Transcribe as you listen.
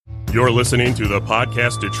You're listening to the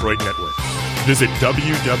Podcast Detroit Network. Visit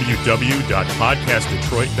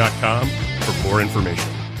www.podcastdetroit.com for more information.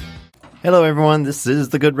 Hello, everyone. This is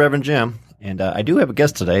the good Reverend Jim. And I do have a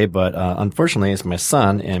guest today, but unfortunately, it's my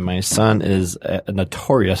son. And my son is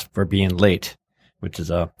notorious for being late, which is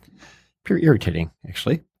pretty irritating,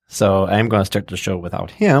 actually. So I'm going to start the show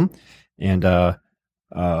without him. And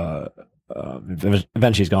eventually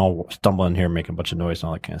he's going to stumble in here and make a bunch of noise and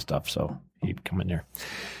all that kind of stuff. So he'd come in there.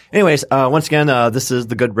 Anyways, once again, this is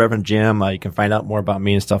the good Reverend Jim. You can find out more about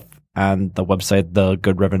me and stuff on the website,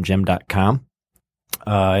 thegoodreverendjim.com.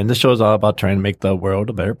 And this show is all about trying to make the world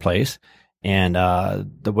a better place. And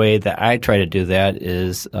the way that I try to do that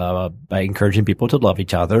is by encouraging people to love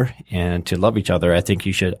each other. And to love each other, I think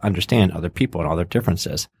you should understand other people and all their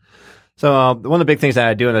differences. So one of the big things that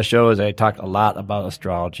I do in the show is I talk a lot about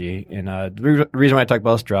astrology. And the reason why I talk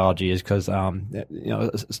about astrology is because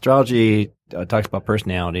astrology talks about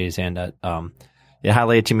personalities, and it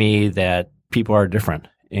highlighted to me that people are different.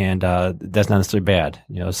 And that's not necessarily bad.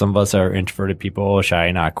 Some of us are introverted people, shy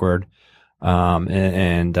and awkward.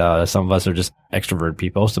 And some of us are just extroverted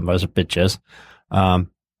people. Some of us are bitches. But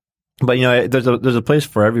there's a place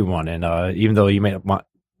for everyone. And even though you may want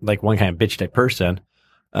like one kind of bitch type person,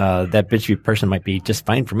 that bitchy person might be just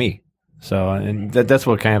fine for me. So, and that's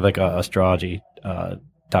what kind of like astrology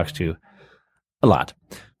talks to a lot,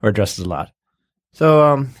 or addresses a lot.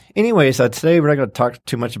 So, anyways, today we're not going to talk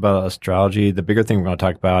too much about astrology. The bigger thing we're going to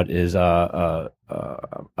talk about is other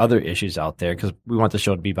issues out there, because we want the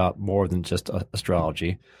show to be about more than just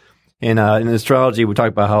astrology. And in astrology, we talk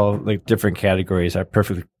about how like different categories are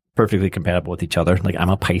perfectly compatible with each other. Like I'm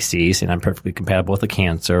a Pisces, and I'm perfectly compatible with a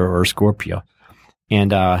Cancer or a Scorpio.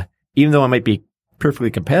 And even though I might be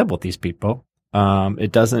perfectly compatible with these people,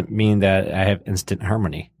 it doesn't mean that I have instant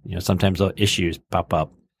harmony. Sometimes those issues pop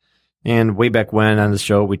up. And way back when on the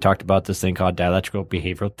show, we talked about this thing called dialectical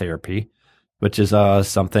behavioral therapy, which is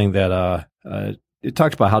something that it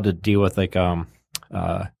talks about how to deal with like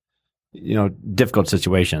difficult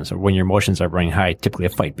situations, or when your emotions are running high, typically a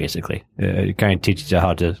fight. Basically, it kind of teaches you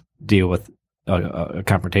how to deal with a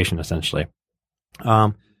confrontation, essentially.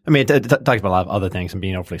 It talks about a lot of other things and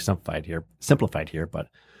being overly simplified here. But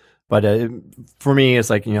for me, it's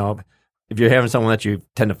like, if you're having someone that you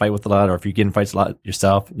tend to fight with a lot, or if you get in fights a lot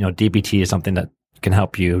yourself, DBT is something that can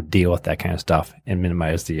help you deal with that kind of stuff and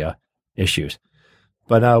minimize the issues.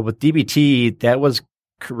 But with DBT, that was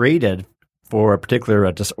created for a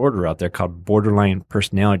particular disorder out there called borderline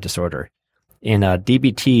personality disorder. And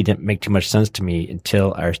DBT didn't make too much sense to me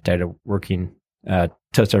until I started working,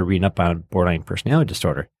 started reading up on borderline personality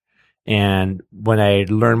disorder. And when I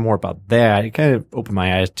learned more about that, it kind of opened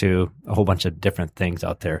my eyes to a whole bunch of different things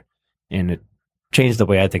out there. And it changed the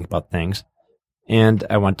way I think about things. And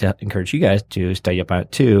I want to encourage you guys to study up on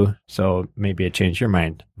it too. So maybe it changed your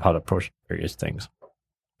mind of how to approach various things.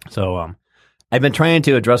 So I've been trying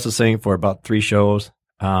to address this thing for about 3 shows.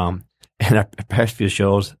 And our past few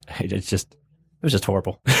shows, it was just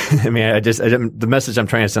horrible. The message I'm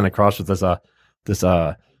trying to send across with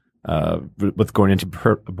with going into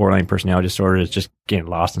borderline personality disorder is just getting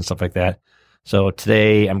lost and stuff like that. So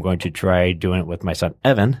today I'm going to try doing it with my son,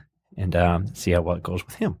 Evan, and see how well it goes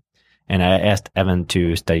with him. And I asked Evan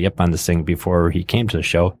to study up on this thing before he came to the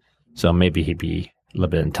show, so maybe he'd be a little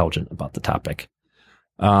bit intelligent about the topic.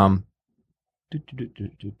 I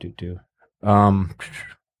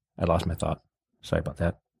lost my thought. Sorry about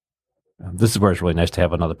that. This is where it's really nice to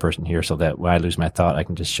have another person here, so that when I lose my thought, I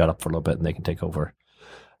can just shut up for a little bit and they can take over.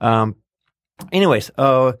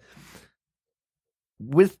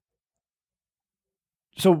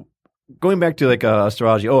 So going back to like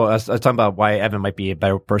astrology, I was talking about why Evan might be a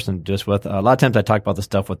better person to do this with. A lot of times I talk about this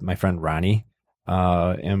stuff with my friend Ronnie.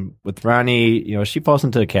 And with Ronnie, she falls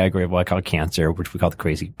into the category of what I call Cancer, which we call the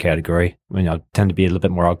crazy category. Tend to be a little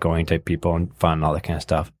bit more outgoing type people and fun and all that kind of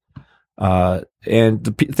stuff. And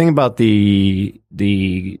the thing about the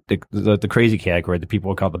crazy category, the people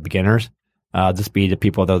we call the beginners, this be the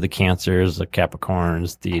people that are the Cancers, the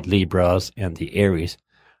Capricorns, the Libras, and the Aries.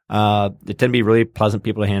 They tend to be really pleasant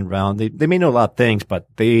people to hand around. They may know a lot of things, but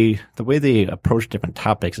the way they approach different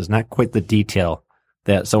topics is not quite the detail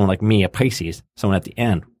that someone like me, a Pisces, someone at the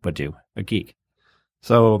end would do, a geek.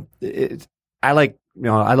 So I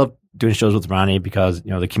love doing shows with Ronnie because,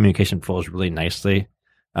 the communication flows really nicely.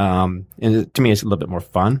 And to me, it's a little bit more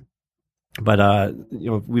fun. But,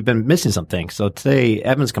 we've been missing some things. So today,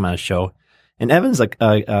 Evan's come on the show, and Evan's like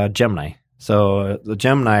a Gemini. So the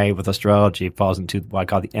Gemini with astrology falls into what I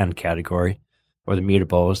call the N category, or the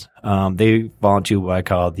mutables. They fall into what I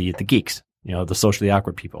call the geeks, the socially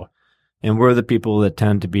awkward people. And we're the people that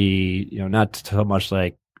tend to be, not so much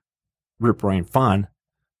like rip roaring fun,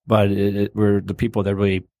 but we're the people that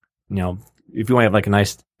really, if you want to have like a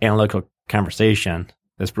nice analytical conversation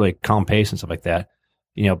that's really calm pace and stuff like that,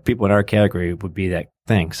 people in our category would be that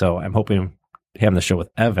thing. So I'm hoping having the show with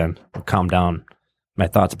Evan will calm down my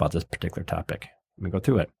thoughts about this particular topic. Let me go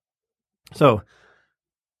through it. So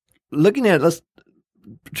looking at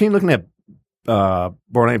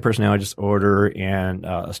borderline personality disorder and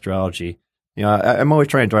astrology, I'm always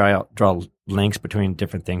trying to draw links between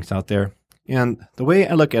different things out there. And the way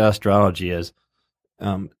I look at astrology is,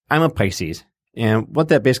 I'm a Pisces, and what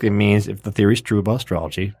that basically means, if the theory is true about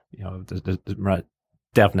astrology, it's not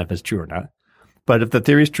definite if it's true or not. But if the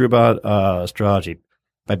theory is true about astrology,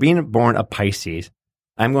 by being born a Pisces,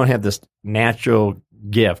 I'm going to have this natural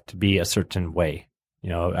gift to be a certain way.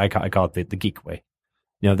 I call it the geek way.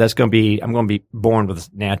 I'm going to be born with this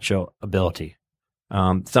natural ability.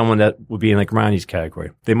 Someone that would be in like Ronnie's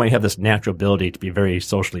category, they might have this natural ability to be very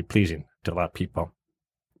socially pleasing to a lot of people.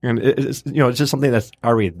 And it's just something that's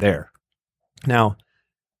already there. Now,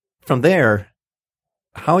 from there,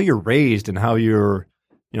 how you're raised and how you're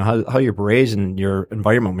raised in your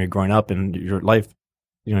environment when you're growing up and your life,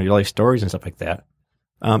 your life stories and stuff like that,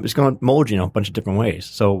 it's going to mold you a bunch of different ways.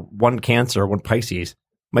 So one Cancer, one Pisces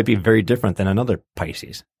might be very different than another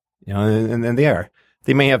Pisces, and they are.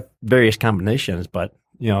 They may have various combinations, but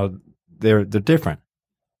they're different.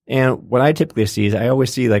 And what I typically see is I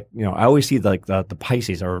always see the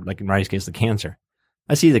Pisces, or like in Riley's case, the Cancer.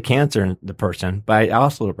 I see the Cancer in the person, but I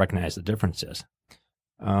also recognize the differences.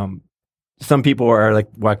 Some people are like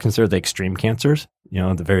what I consider the extreme Cancers,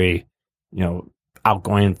 the very,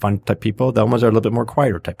 outgoing, fun type people. The ones are a little bit more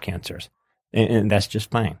quieter type Cancers. And that's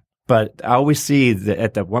just fine. But I always see that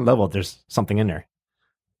at that one level, there's something in there.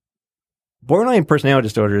 Borderline personality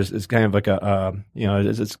disorder is kind of like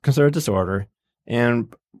it's considered a disorder.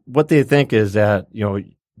 And what they think is that,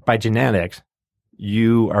 by genetics,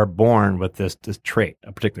 you are born with this trait,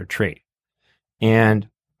 a particular trait. And,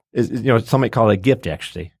 some might call it a gift,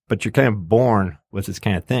 actually, but you're kind of born with this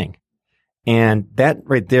kind of thing. And that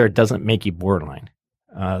right there doesn't make you borderline.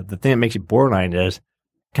 The thing that makes you borderline is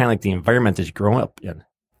kind of like the environment that you grow up in.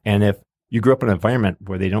 And if you grew up in an environment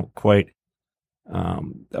where they don't quite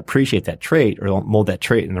appreciate that trait or don't mold that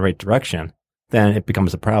trait in the right direction, then it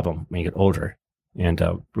becomes a problem when you get older. And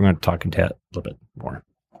we're going to talk into that a little bit more.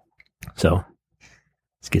 So,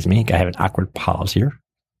 excuse me, I have an awkward pause here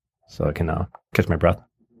so I can catch my breath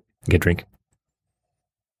and get a drink.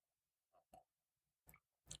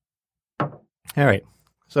 All right.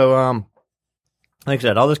 So, like I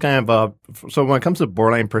said, all this kind of, so when it comes to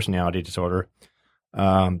borderline personality disorder,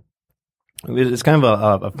 it's kind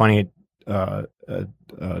of a funny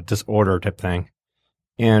disorder type thing.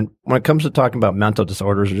 And when it comes to talking about mental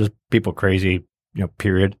disorders or just people crazy,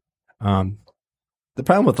 period, the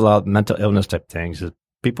problem with a lot of mental illness type things is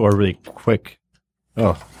people are really quick.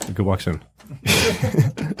 Oh, good walks in.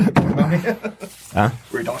 Huh?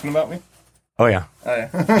 Were you talking about me? Oh, yeah. Oh, yeah.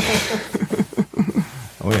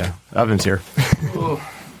 Oh, yeah. Evan's here.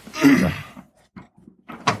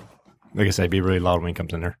 Like I said, be really loud when he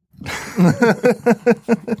comes in there.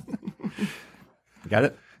 Got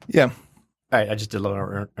it? Yeah. All right. I just did a little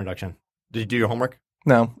introduction. Did you do your homework?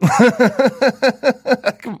 No.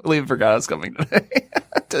 I completely forgot I was coming today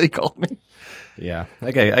until you called me. Yeah.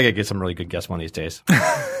 I gotta get some really good guests one of these days.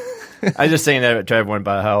 I was just saying that to everyone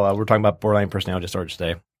about how we're talking about borderline personality disorder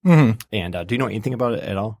today. Mm-hmm. And do you know anything about it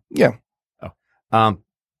at all? Yeah. Oh.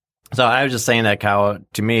 So I was just saying that, Kyle,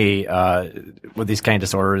 to me, with these kind of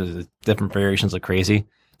disorders, different variations of crazy,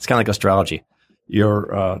 it's kind of like astrology. Do you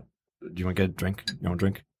want to get a drink? You want a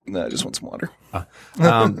drink? No, I just want some water.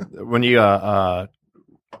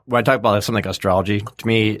 When I talk about something like astrology, to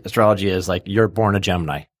me, astrology is like you're born a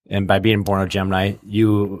Gemini. And by being born a Gemini,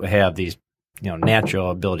 you have these,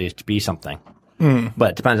 natural abilities to be something. Mm.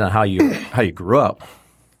 But it depends on how you grew up,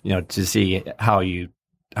 to see how you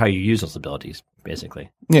use those abilities,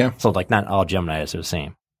 basically. Yeah. So like not all Geminis are the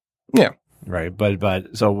same. Yeah. Right.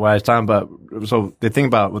 But so what I was talking about, so the thing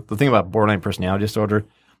about borderline personality disorder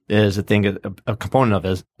is a component of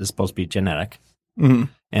it is supposed to be genetic. Mm-hmm.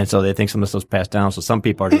 And so they think some of this stuff's passed down. So some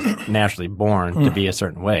people are just naturally born to be a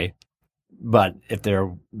certain way. But if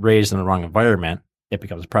they're raised in the wrong environment, it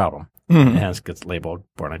becomes a problem. Mm-hmm. And hence gets labeled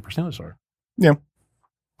borderline personality disorder. Yeah.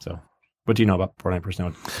 So what do you know about borderline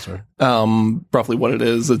personality disorder? Roughly what it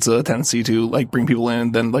is. It's a tendency to like bring people in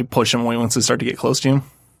and then like push them away once they start to get close to you.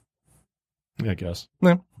 Yeah, I guess.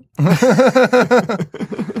 Yeah.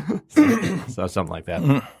 So something like that.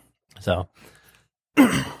 Mm-hmm. So,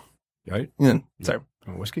 you right? Yeah. Sorry.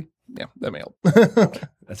 Want whiskey? Yeah, that may help.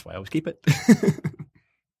 That's why I always keep it.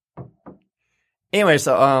 Anyway,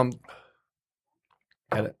 so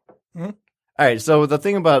Got it. Mhm. All right. So the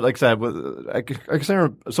thing about, like I said, I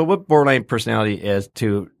consider, so what borderline personality is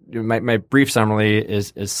my brief summary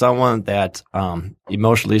is someone that's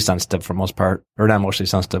emotionally sensitive for the most part, or not emotionally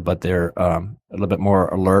sensitive, but they're a little bit more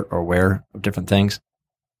alert or aware of different things.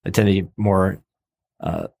 They tend to be more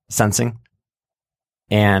sensing.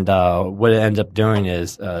 And what it ends up doing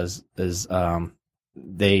is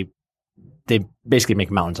they basically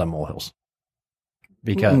make mountains on molehills.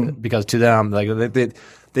 Because to them, like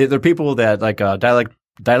they're people that, like,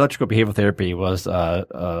 dialectical behavioral therapy was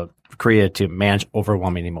created to manage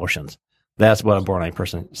overwhelming emotions. That's what a borderline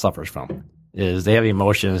person suffers from, is they have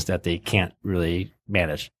emotions that they can't really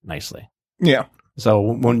manage nicely. Yeah. So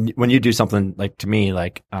when you do something like, to me,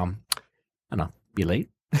 like, I don't know, be late.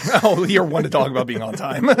 Oh, you're one to talk about being on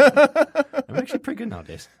time. I'm actually pretty good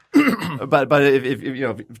nowadays. but if you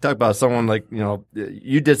know, if you talk about someone like, you know,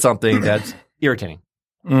 you did something that's irritating,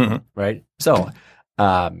 right? So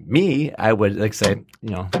me, I would, like, say, you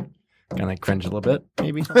know, kind of cringe a little bit,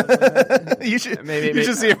 maybe. You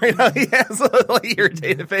should see him right now. He has a little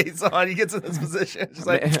irritated face on. He gets in this position, just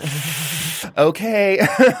like, okay.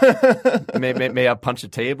 May I punch a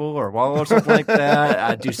table or wall or something like that?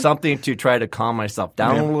 I do something to try to calm myself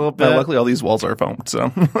down a little bit. Luckily, all these walls are foamed,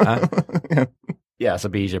 so. Yeah, so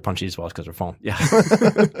it'd be easier to punch these walls because they're foam. Yeah.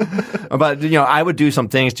 But, you know, I would do some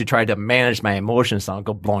things to try to manage my emotions so I don't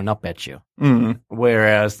go blowing up at you.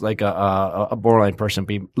 Whereas, like, a borderline person would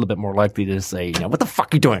be a little bit more likely to say, you know, what the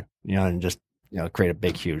fuck are you doing? You know, and just, you know, create a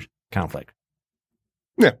big, huge conflict.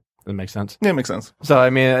 Yeah. That makes sense? Yeah, it makes sense. So,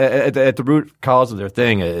 I mean, at the root cause of their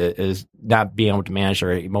thing is not being able to manage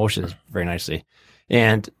their emotions very nicely.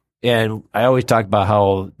 And I always talk about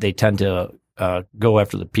how they tend to go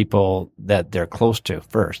after the people that they're close to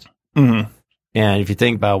first. And if you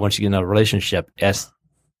think about, once you get in a relationship,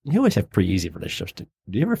 you always have pretty easy relationships.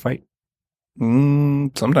 Do you ever fight?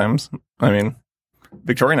 Sometimes. I mean,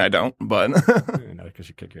 Victoria and I don't, but. No, because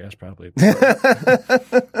you kick your ass probably.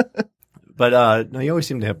 But no, you always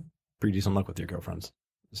seem to have pretty decent luck with your girlfriends,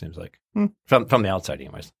 it seems like. From the outside,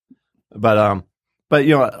 anyways. But,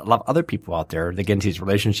 you know, a lot of other people out there, they get into these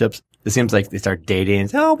relationships. It seems like they start dating and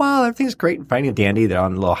say, oh, wow, everything's great and finding dandy. They're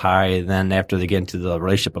on a little high. And then after they get into the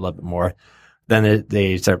relationship a little bit more, then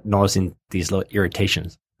they start noticing these little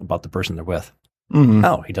irritations about the person they're with.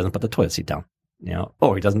 Oh, he doesn't put the toilet seat down. You know,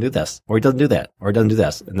 oh, he doesn't do this, or he doesn't do that, or he doesn't do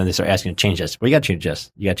this. And then they start asking to change this. Well, you got to change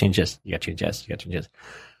this. You got to change this. You got to change this. You got to change this.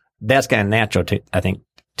 That's kind of natural, I think,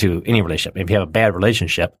 to any relationship. If you have a bad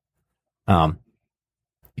relationship, it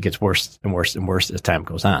gets worse and worse and worse as time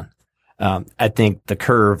goes on. I think the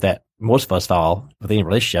curve that most of us follow with any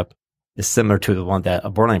relationship is similar to the one that a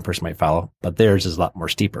borderline person might follow, but theirs is a lot more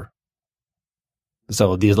steeper.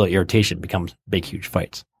 So these little irritation becomes big, huge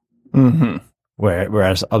fights.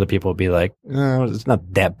 Whereas other people will be like, oh, it's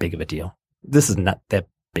not that big of a deal. This is not that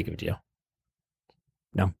big of a deal.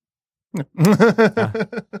 No.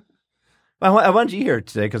 I wanted you here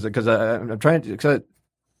today because I'm trying to, because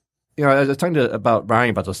you know, I was talking about Ryan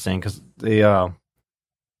about this thing, because they, you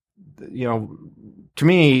know, to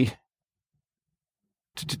me,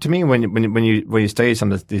 when you study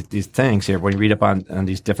some of these things here, when you read up on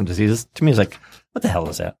these different diseases, to me it's like, what the hell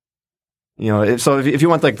is that? You know, so if you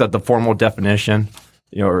want like the formal definition,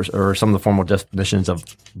 you know, or some of the formal definitions of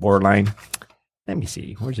borderline, let me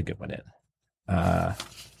see, where's a good one at?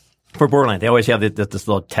 For borderline, they always have this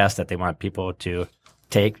little test that they want people to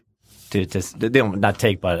take. They don't not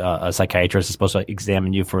take, but a psychiatrist is supposed to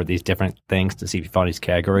examine you for these different things to see if you found these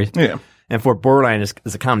categories. Yeah. And for borderline,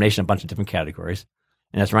 it's a combination of a bunch of different categories.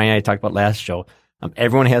 And as Ryan and I talked about last show,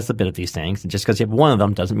 everyone has a bit of these things. And just because you have one of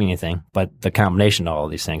them doesn't mean anything. But the combination of all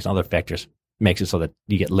these things and other factors makes it so that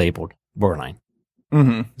you get labeled borderline.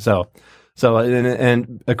 So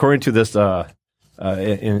and according to this,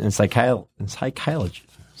 in psychiatry.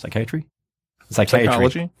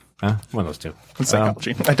 One of those two. In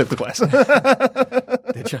psychology. I took the class.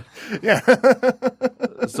 Did you? Yeah.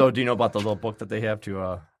 So, do you know about the little book that they have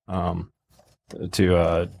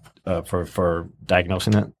for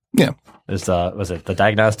diagnosing it? Yeah. Was it the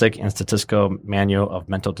Diagnostic and Statistical Manual of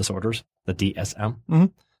Mental Disorders, the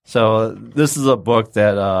DSM? So, this is a book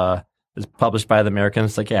that is published by the American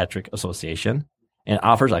Psychiatric Association and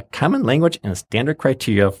offers a common language and standard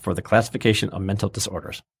criteria for the classification of mental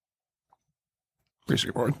disorders. Pretty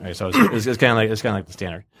straightforward. Right, so it's kind of like the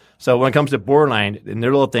standard. So when it comes to borderline, and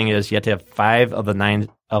their little thing is you have to have 5 of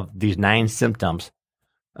these 9 symptoms,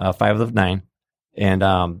 5 of the 9,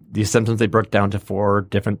 and these symptoms they broke down to 4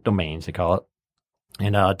 different domains. They call it,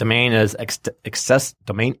 and domain is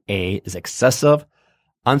Domain A is excessive,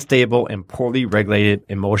 unstable, and poorly regulated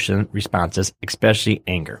emotion responses, especially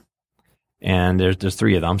anger. And there's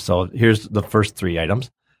three of them. So here's the first three items.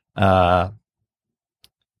 Was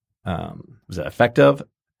it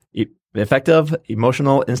effective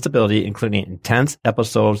emotional instability, including intense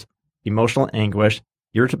episodes, emotional anguish,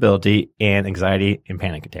 irritability, and anxiety and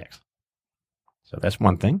panic attacks. So that's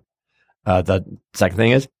one thing. The second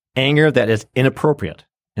thing is anger that is inappropriate,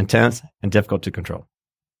 intense, and difficult to control,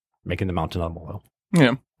 making the mountain a molehill.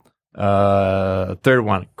 Yeah. Third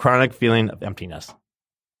one, chronic feeling of emptiness.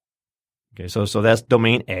 Okay, so that's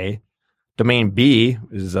domain A. Domain B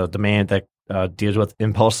is a domain that deals with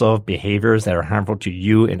impulsive behaviors that are harmful to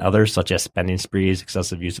you and others, such as spending sprees,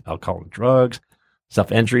 excessive use of alcohol and drugs,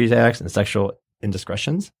 self-injury acts, and sexual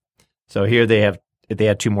indiscretions. So here they had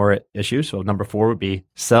two more issues. So number 4 would be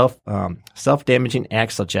self-damaging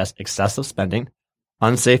acts such as excessive spending,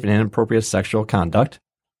 unsafe and inappropriate sexual conduct,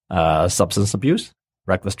 substance abuse,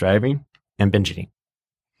 reckless driving, and binge eating.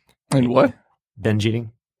 And what? Binge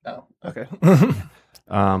eating. Oh, okay.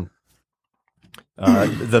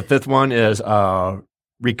 The fifth one is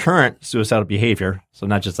recurrent suicidal behavior. So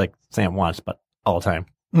not just like saying it once, but all the time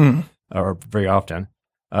or very often.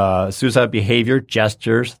 Suicidal behavior,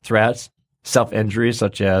 gestures, threats, self-injury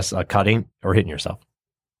such as cutting or hitting yourself.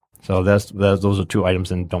 So those are 2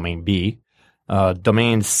 items in domain B.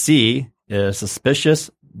 Domain C is suspicious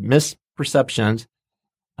misperceptions,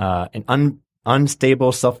 an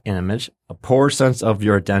unstable self-image, a poor sense of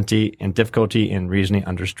your identity, and difficulty in reasoning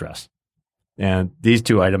under stress. And these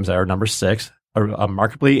 2 items are number 6, a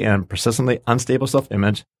markedly and persistently unstable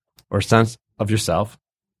self-image or sense of yourself,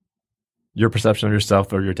 your perception of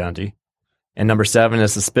yourself or your identity. And number 7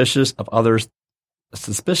 is suspiciousness of others'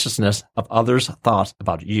 thoughts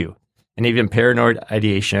about you, and even paranoid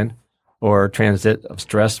ideation or transit of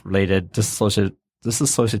stress-related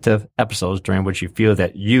dissociative episodes during which you feel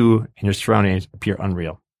that you and your surroundings appear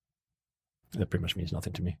unreal. That pretty much means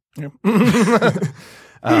nothing to me. Yep.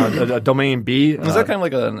 Domain B. Is that kind of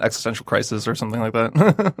like an existential crisis or something like that?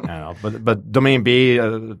 I don't know. But domain B,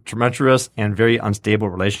 tumultuous and very unstable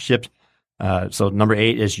relationships. So number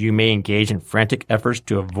 8 is you may engage in frantic efforts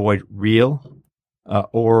to avoid real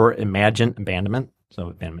or imagined abandonment. So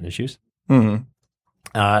abandonment issues. Mm-hmm.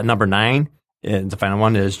 Number 9, and the final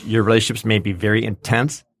one is your relationships may be very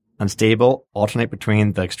intense, unstable, alternate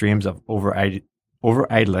between the extremes of over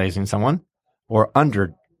idolizing someone or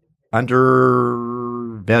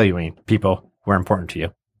undervaluing people who are important to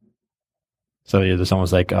you. So there's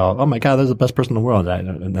almost like, oh my God, that's the best person in the world.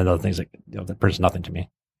 And then other things like, that person's nothing to me.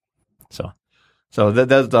 So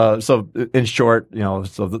that's so in short,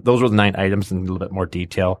 those were the 9 items in a little bit more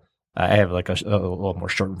detail. I have like a little more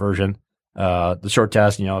short version. The short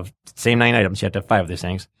test, same 9 items. You have to have 5 of these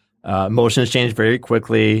things. Emotions change very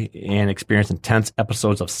quickly and experience intense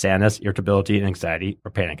episodes of sadness, irritability, and anxiety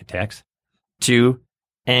or panic attacks. 2,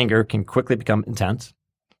 anger can quickly become intense.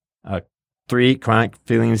 3, chronic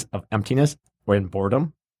feelings of emptiness or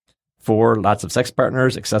boredom. 4, lots of sex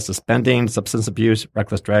partners, excessive spending, substance abuse,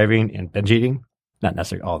 reckless driving, and binge eating. Not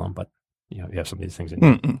necessarily all of them, but you have some of these things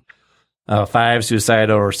in there. 5,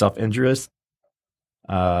 suicidal or self-injurious.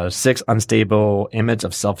 6, unstable image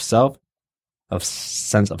of sense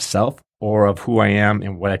of self or of who I am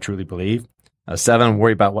and what I truly believe. 7,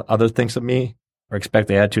 worry about what others think of me or expect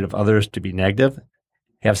the attitude of others to be negative.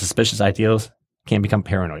 Have suspicious ideals, can become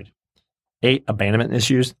paranoid. 8, abandonment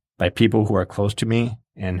issues by people who are close to me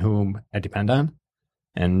and whom I depend on.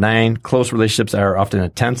 And 9, close relationships are often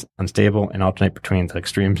intense, unstable, and alternate between the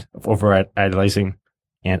extremes of over idolizing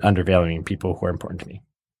and undervaluing people who are important to me.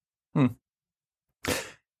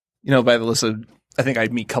 By the list of, I think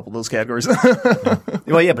I'd meet a couple of those categories. Yeah.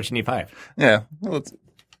 Well, yeah, but you need 5. Yeah. Well, let's...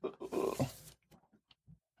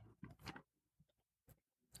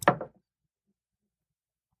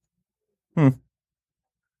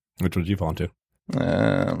 Which would you fall into?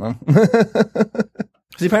 I don't know.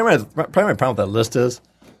 See, probably my problem with that list is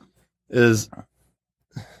I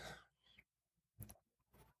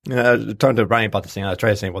was talking to Brian about this thing. I was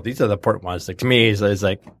trying to say, well, these are the important ones. Like to me, is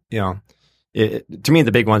like to me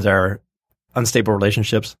the big ones are unstable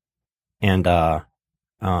relationships and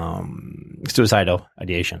suicidal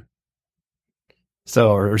ideation.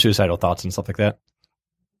 So or suicidal thoughts and stuff like that.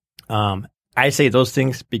 I say those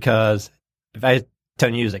things because if I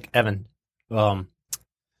tell you, like Evan, you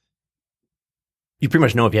pretty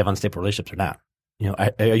much know if you have unstable relationships or not.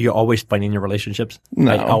 Are you always fighting your relationships?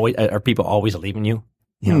 No. Are people always leaving you?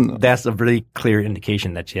 No. That's a really clear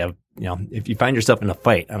indication that you have, if you find yourself in a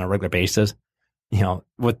fight on a regular basis,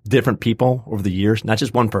 with different people over the years, not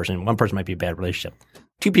just one person. One person might be a bad relationship.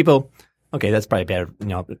 2 people, okay, that's probably bad.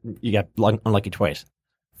 You got unlucky twice.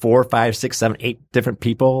 4, 5, 6, 7, 8 different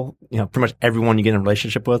people, pretty much everyone you get in a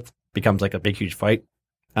relationship with, becomes like a big, huge fight,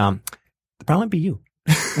 the problem would be you.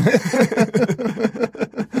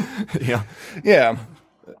 Yeah.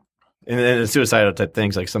 And then the suicidal type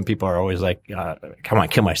things, like some people are always like, I want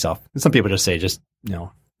to kill myself. And some people just say,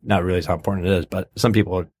 not realize how important it is, but some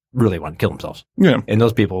people really want to kill themselves. Yeah. And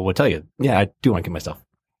those people will tell you, yeah, I do want to kill myself.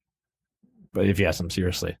 But if you ask them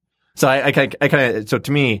seriously. So I kind of, so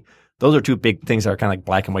to me, those are two big things that are kind of like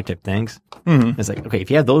black and white type things. Mm-hmm. It's like, okay, if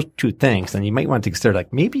you have those two things, then you might want to consider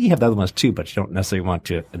like, maybe you have the other ones too, but you don't necessarily want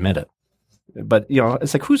to admit it. But,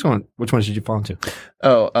 it's like, which ones did you fall into?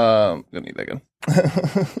 Oh, gonna need that again.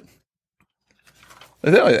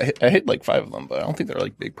 I hit like 5 of them, but I don't think they're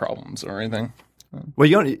like big problems or anything. Well,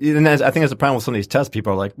 I think that's the problem with some of these tests.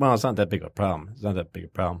 People are like, well, it's not that big of a problem. It's not that big a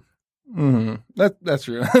problem. Mm-hmm. That's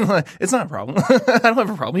true. It's not a problem. I don't have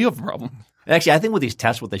a problem. You have a problem. Actually, I think with these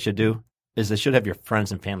tests, what they should do is they should have your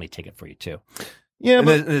friends and family take it for you too. Yeah, and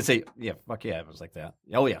but they say, yeah, fuck yeah, it was like that.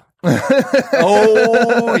 Oh yeah.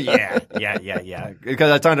 Oh yeah. Because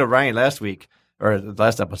I was talking to Ryan last week or the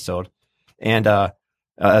last episode, and I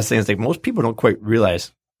was saying it's like most people don't quite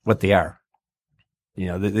realize what they are.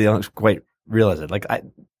 They don't quite realize it. Like I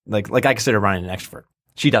consider Ryan an extrovert.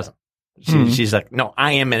 She doesn't. She's like, no,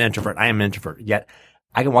 I am an introvert. I am an introvert. Yet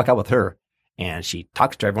I can walk out with her, and she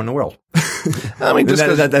talks to everyone in the world. I mean,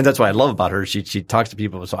 that's what I love about her. She talks to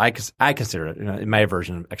people. So I consider it, in my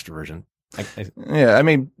version of extroversion. Yeah, I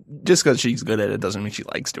mean, just because she's good at it doesn't mean she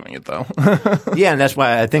likes doing it, though. Yeah, and that's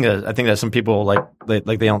why I think that some people they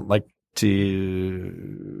don't like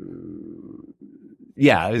to.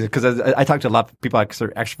 Yeah, because I talk to a lot of people I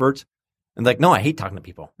consider extroverts, and like, no, I hate talking to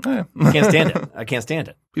people. Yeah. I can't stand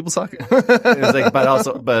it. People suck. It was like,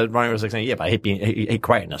 but Ryan was like saying, yeah, but I hate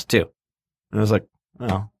quietness too. And I was like,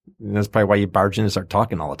 well, that's probably why you barge in and start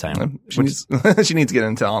talking all the time. She needs to get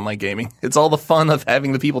into online gaming. It's all the fun of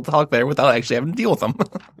having the people talk there without actually having to deal with them.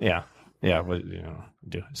 Yeah.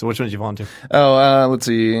 Do. So which ones you fall into? Oh, let's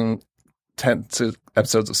see. 10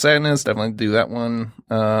 episodes of sadness. Definitely do that one.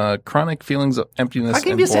 Chronic feelings of emptiness. I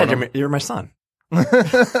can be sad. You're my son.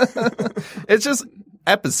 It's just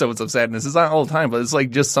episodes of sadness. It's not all the time, but it's like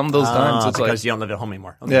just some of those times. It's because like, you don't live at home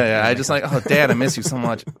anymore. Okay. Yeah. I just like, oh, Dad, I miss you so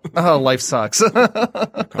much. Oh, life sucks. I'm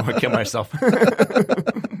gonna kill myself. I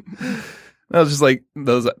was just like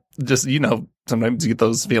those. Just sometimes you get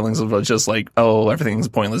those feelings of just like, oh, everything's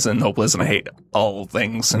pointless and hopeless, and I hate all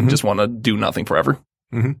things, and just want to do nothing forever.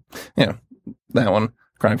 Mm-hmm. Yeah, that one.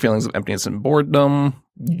 Chronic feelings of emptiness and boredom.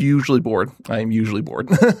 Usually bored. I am usually bored.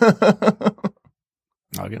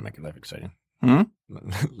 I'm gonna make your life exciting. Hmm?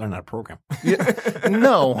 Learn how to program. Yeah.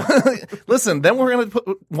 No. Listen, then we're going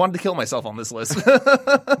to want to kill myself on this list.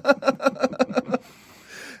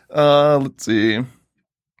 Let's see.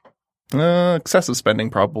 Excessive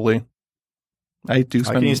spending, probably. I do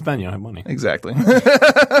spend. How can you spend? You don't have money. Exactly.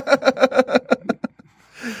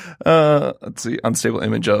 Let's see. Unstable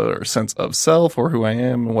image or sense of self or who I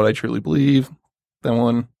am and what I truly believe. That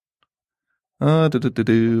one.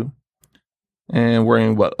 And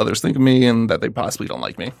worrying what others think of me and that they possibly don't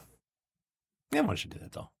like me. Yeah, everyone should do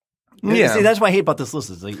that, though. Yeah. See, that's what I hate about this list.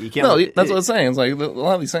 Is like you can't. No, that's what I'm saying. It's like a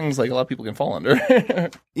lot of these things, like a lot of people can fall under.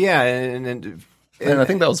 Yeah, and I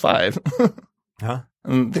think that was 5. Huh? I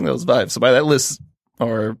think that was 5. So by that list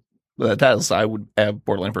or that list, I would have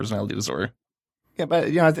borderline personality disorder. Yeah, but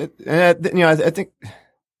I think.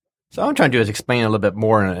 So what I'm trying to do is explain a little bit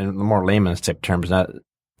more in more layman's type terms, not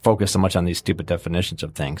focus so much on these stupid definitions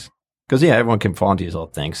of things. Because, yeah, everyone can fall into these little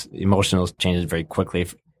things. Emotional changes very quickly.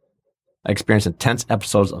 I experience intense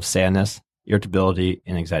episodes of sadness, irritability,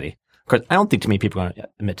 and anxiety. Of course, I don't think too many people are going to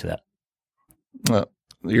admit to that.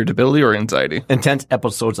 Irritability or anxiety? Intense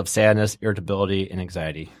episodes of sadness, irritability, and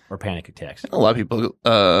anxiety, or panic attacks. A lot of people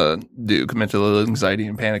do commit to the anxiety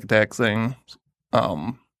and panic attack thing.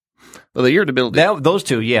 But the irritability... those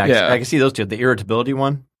two, yeah. I can see those two. The irritability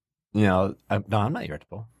one, I'm not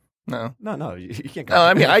irritable. No, you can't. No,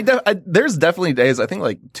 I mean, there's definitely days. I think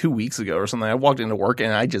like 2 weeks ago or something. I walked into work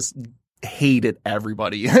and I just hated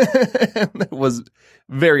everybody. It was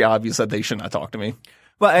very obvious that they should not talk to me.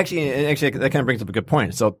 Well, actually, that kind of brings up a good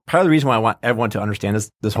point. So part of the reason why I want everyone to understand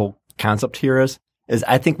this whole concept here is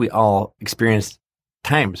I think we all experience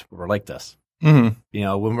times where we're like this.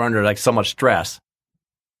 Mm-hmm. When we're under like so much stress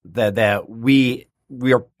that we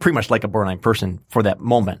are pretty much like a borderline person for that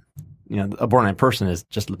moment. A borderline person is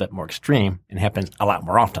just a little bit more extreme and happens a lot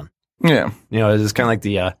more often. Yeah. It's kind of like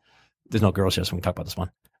there's no girls here, so we can talk about this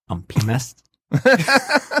one. PMS.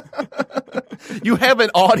 You have an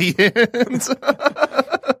audience.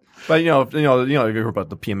 But you heard about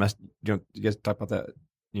the PMS. You guys talk about that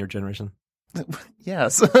in your generation?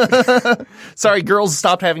 Yes. Sorry, girls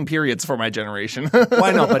stopped having periods for my generation.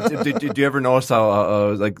 Why not? But do you ever notice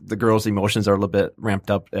how like the girls' emotions are a little bit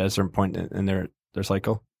ramped up at a certain point in their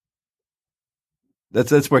cycle?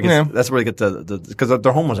 That's where it gets, that's where they get because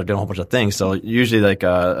their hormones are doing a whole bunch of things. So usually, like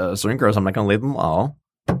certain girls, I'm not going to leave them all.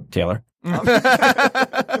 Taylor. No.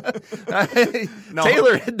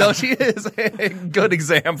 Taylor, no, she is a good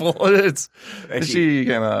example. She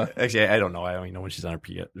kind of actually, I don't know. I don't even know when she's on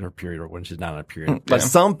her period or when she's not on a period. But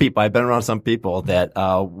some people, I've been around some people that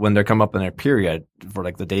when they come up in their period for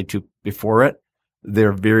like the day two before it,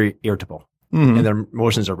 they're very irritable and their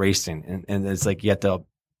emotions are racing, and it's like you have to,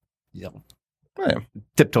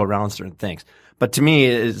 tiptoe around certain things. But to me,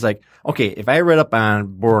 it's like, okay, if I read up on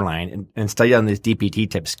borderline and study on these DPT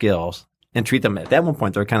type skills and treat them at that one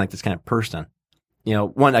point, they're kind of like this kind of person.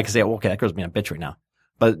 One, I can say, okay, that girl's being a bitch right now.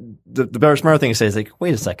 But the better, smarter thing to say is like,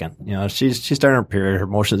 wait a second, she's starting her period, her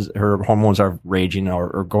emotions, her hormones are raging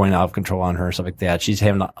or going out of control on her, stuff like that. She's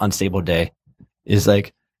having an unstable day. Is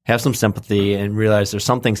like, have some sympathy and realize there's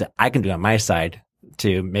some things that I can do on my side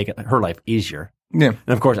to make her life easier. Yeah.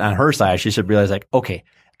 And of course, on her side, she should realize like, okay,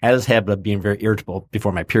 I have this habit of being very irritable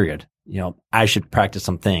before my period. I should practice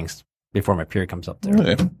some things before my period comes up there.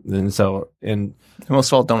 Okay. And most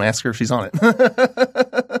of all, don't ask her if she's on it.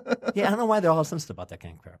 Yeah, I don't know why they're all sensitive about that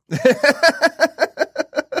kind of crap.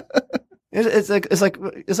 It's like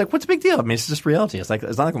what's the big deal? I mean, it's just reality. It's like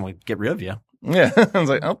it's not like I'm going to get rid of you. Yeah, I was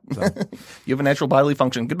like, you have a natural bodily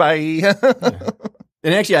function. Goodbye. Yeah.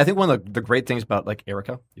 And actually, I think one of the great things about like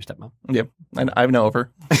Erica, your stepmom. Yeah, I know of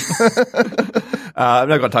her. I'm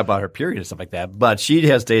not going to talk about her period and stuff like that, but she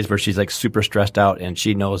has days where she's like super stressed out, and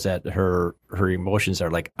she knows that her emotions are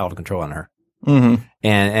like out of control on her. Mm-hmm.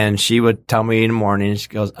 And she would tell me in the morning, she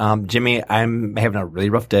goes, Jimmy, I'm having a really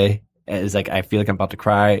rough day. It's like I feel like I'm about to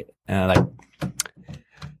cry, and I'm like,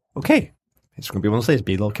 okay, it's going to be one of those days.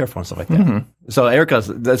 Be a little careful and stuff like that. Mm-hmm. So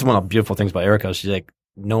that's one of the beautiful things about Erica. She like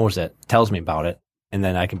knows it, tells me about it. And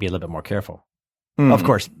then I can be a little bit more careful. Mm. Of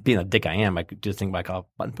course, being a dick I am, I could do this thing I call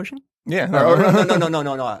button pushing. Yeah. No.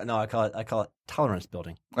 I call it tolerance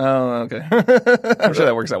building. Oh, okay. I'm sure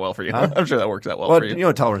that works out well for you. I'm sure that works out well for you. You know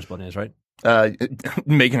what tolerance building is, right?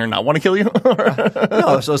 Making her not want to kill you?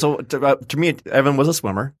 No. So to me, Evan was a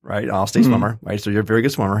swimmer, right? I'll stay swimmer, right? So you're a very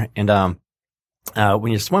good swimmer. And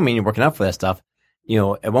when you're swimming, you're working out for that stuff.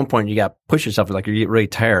 At one point you got to push yourself, like you get really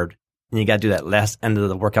tired, and you got to do that last end of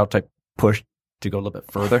the workout type push to go a little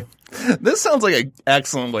bit further. This sounds like an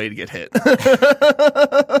excellent way to get hit.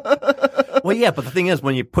 Well, yeah, but the thing is,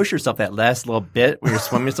 when you push yourself that last little bit, when you're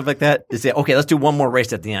swimming and stuff like that, you say, okay, let's do one more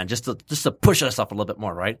race at the end, just to push us up a little bit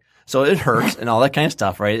more, right? So it hurts and all that kind of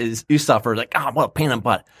stuff, right? You suffer, like, what a pain in the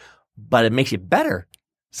butt. But it makes you better.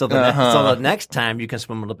 So the next time you can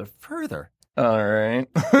swim a little bit further. All right.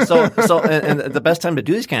 So the best time to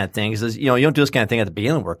do these kind of things is, you don't do this kind of thing at the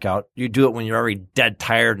beginning of the workout. You do it when you're already dead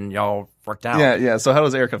tired and you're all worked out. Yeah. So how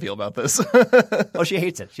does Erica feel about this? Oh, she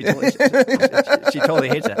hates it. She totally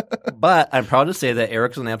hates it. But I'm proud to say that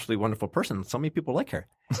Eric's an absolutely wonderful person. So many people like her,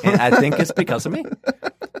 and I think it's because of me.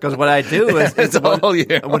 Because what I do is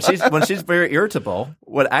when she's very irritable,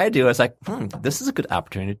 what I do is like, this is a good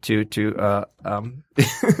opportunity to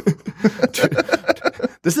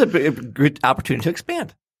this is a good opportunity to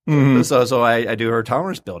expand. Mm-hmm. So I do her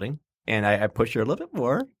tolerance building, and I push her a little bit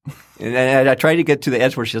more. And I try to get to the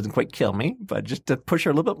edge where she doesn't quite kill me, but just to push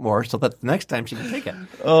her a little bit more so that the next time she can take it.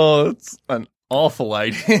 Oh, it's an awful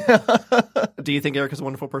idea. Do you think Erica's a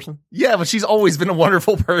wonderful person? Yeah, but she's always been a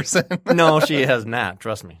wonderful person. No, she has not.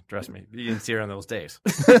 Trust me. You didn't see her on those days.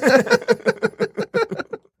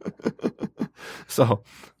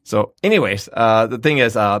 So anyways, the thing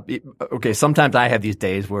is, okay, sometimes I have these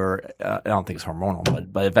days where I don't think it's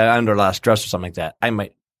hormonal, but if I'm under a lot of stress or something like that, I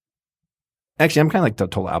might. Actually, I'm kind of like the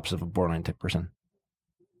total opposite of a borderline type person.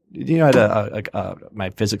 I had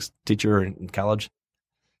my physics teacher in college.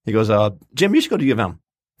 He goes, Jim, you should go to U of M. I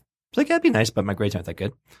was like, yeah, that'd be nice, but my grades aren't that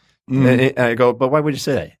good. And I go, but why would you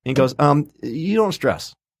say that? And he goes, you don't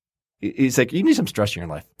stress. He's like, you need some stress in your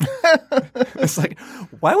life. It's like,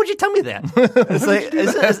 why would you tell me that? It's like,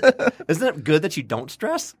 isn't it good that you don't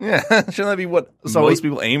stress? Yeah. Shouldn't that be what most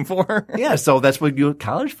people aim for? Yeah. So that's what you go to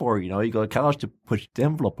college for. You go to college to push the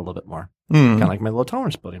envelope a little bit more. Kind of like my little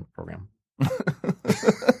tolerance building program.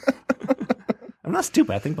 I'm not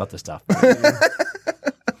stupid. I think about this stuff.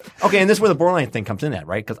 Okay, and this is where the borderline thing comes in at,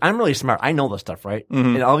 right? Because I'm really smart. I know this stuff, right?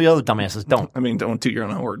 Mm-hmm. And all the other dumbasses don't. I mean, don't toot your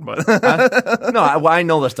own horn, but... I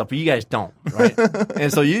know this stuff, but you guys don't, right?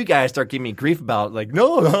 And so you guys start giving me grief about, like,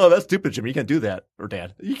 no, that's stupid, Jimmy. You can't do that. Or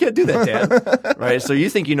Dad. You can't do that, Dad. Right? So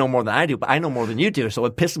you think you know more than I do, but I know more than you do. So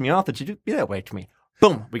it pisses me off that you do be that way to me.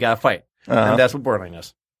 Boom, we got to fight. And that's what borderline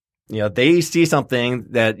is. They see something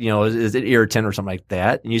that, is an irritant or something like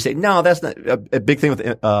that. And you say, no, that's not a big thing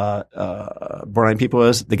with borderline people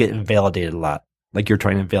is they get invalidated a lot. Like you're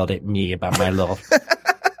trying to invalidate me about my little,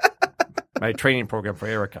 my training program for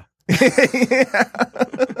Erica. Yeah.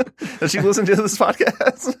 Does she listen to this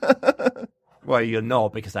podcast? Well,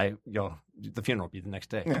 because the funeral will be the next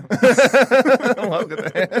day. Yeah. Well,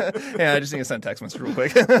 yeah, I just need to send a text message real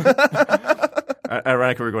quick.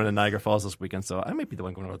 Ironically, we're going to Niagara Falls this weekend, so I might be the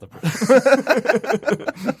one going over the.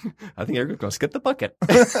 I think Erica's going to skip the bucket.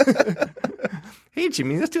 Hey,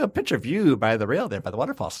 Jimmy, let's do a picture of you by the rail there, by the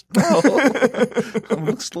waterfalls. It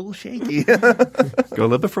looks a little shaky. Go a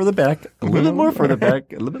little bit further back, a little bit more further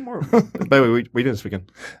back, a little bit more. By the way, what are you doing this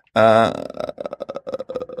weekend?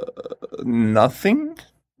 Nothing,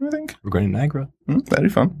 I think. We're going to Niagara. That'd be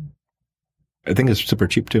fun. I think it's super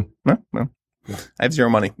cheap, too. No. I have zero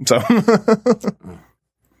money, so. I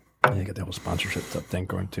got the whole sponsorship thing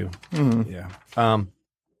going, too. Mm-hmm. Yeah.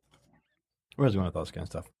 Where's going with all this kind of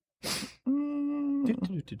stuff? I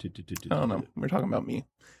don't know. We're talking about me.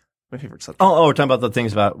 My favorite subject. We're talking about the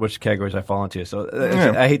things about which categories I fall into. So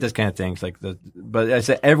I hate this kind of things. But I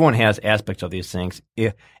say everyone has aspects of these things.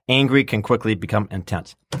 Angry can quickly become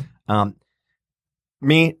intense.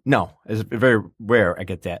 Me, no. It's very rare I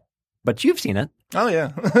get that. But you've seen it. Oh,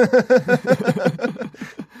 yeah.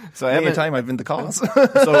 So any time I've been the cause.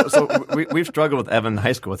 so we've struggled with Evan in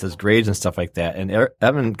high school with his grades and stuff like that. And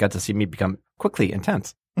Evan got to see me become quickly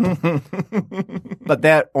intense. But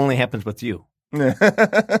that only happens with you.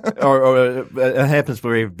 or it happens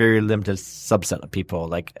for a very limited subset of people.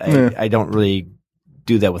 Like I don't really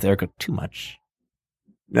do that with Erica too much.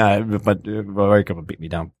 But Erica would beat me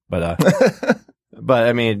down. But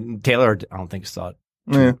I mean Taylor, I don't think saw it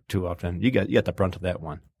too often. You got the brunt of that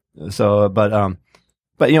one. So, but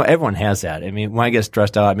everyone has that. I mean, when I get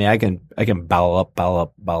stressed out, I mean, I can bottle up.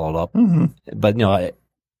 Mm-hmm. But I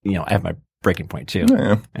have my breaking point too,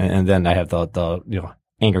 and then I have the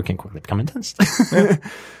anger can quickly become intense.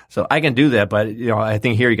 So I can do that, but I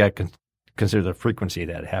think here you got to consider the frequency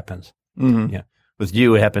that it happens. Mm-hmm. Yeah, with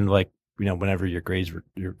you, it happened like whenever your grades were,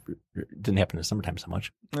 it didn't happen in the summertime so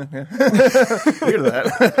much. Yeah. Hear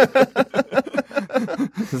that.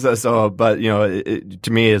 But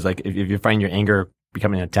to me, it's like if you find your anger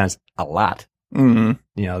becoming intense a lot,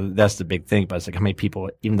 that's the big thing. But it's like how many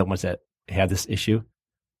people, even the ones that have this issue,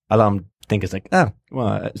 a lot of them think it's like,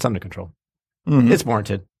 it's under control. Mm-hmm. It's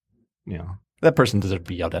warranted. That person deserves to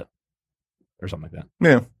be yelled at or something like that.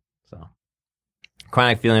 Yeah. So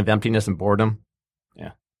chronic feeling of emptiness and boredom.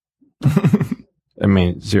 Yeah. I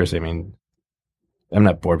mean, seriously, I'm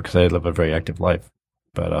not bored because I live a very active life,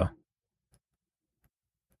 but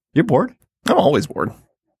you're bored? I'm always bored. Why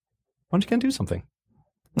don't you go and do something?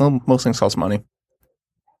 Well, most things cost money.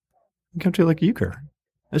 You come to like a euchre.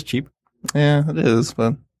 That's cheap. Yeah, it is,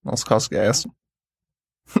 but it also costs gas.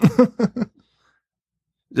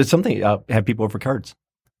 It's something, have people over cards.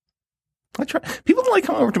 I try. People don't like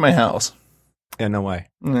coming over to my house. Yeah, no way.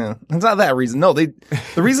 Yeah, it's not that reason. No, the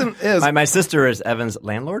reason is my sister is Evan's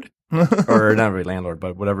landlord, or not really landlord,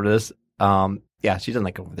 but whatever it is. Yeah, she doesn't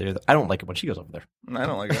like it over there. I don't like it when she goes over there. I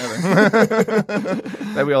don't like it either.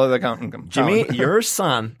 That we all have that income. Jimmy, your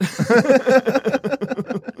son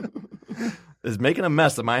is making a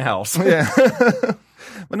mess of my house. Yeah,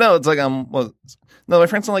 but no, it's like no, my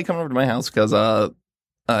friends don't like coming over to my house because I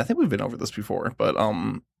think we've been over this before, but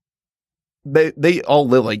they all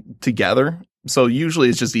live like together. So usually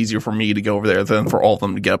it's just easier for me to go over there than for all of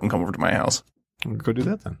them to get up and come over to my house. Go do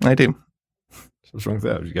that then. I do. So what's wrong with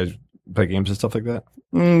that? You guys play games and stuff like that?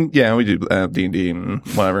 Yeah, we do D&D and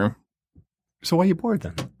whatever. So why are you bored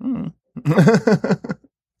then?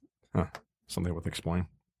 Something worth exploring.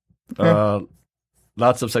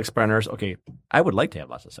 Lots of sex partners. Okay, I would like to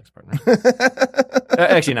have lots of sex partners.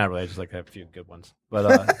 Actually, not really. I just like to have a few good ones.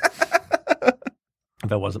 But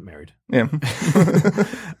if I wasn't married. Yeah.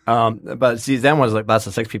 But see, that one's like lots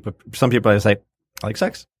of sex people. Some people are just like, I like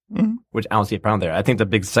sex, which I don't see a problem there. I think the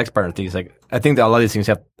big sex partner thing is like, I think that a lot of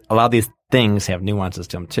these things have nuances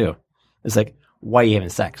to them too. It's like, why are you having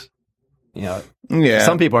sex? Yeah.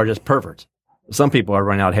 Some people are just perverts. Some people are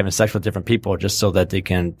running out having sex with different people just so that they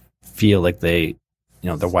can feel like they're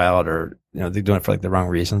wild or, they're doing it for like the wrong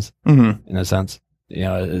reasons in a sense,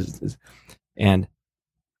 and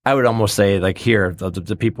I would almost say like here,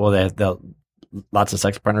 the people that have lots of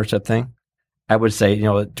sex partnership thing, I would say,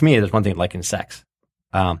 to me, there's one thing like in sex.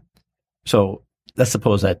 So let's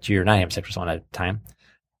suppose that you're not having sex with someone at a time.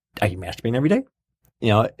 Are you masturbating every day?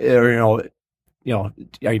 Are you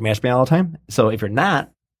masturbating all the time? So if you're not,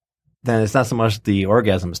 then it's not so much the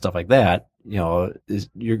orgasm and stuff like that.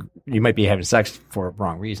 you might be having sex for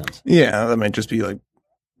wrong reasons. Yeah, that might just be like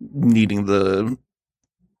needing the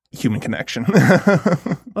human connection.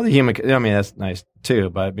 Well, that's nice too.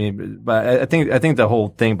 But I think the whole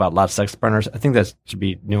thing about a lot of sex partners, I think that should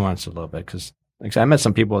be nuanced a little bit because, like, I met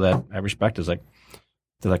some people that I respect. Is like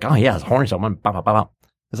they're like, oh yeah, it's horny, so I'm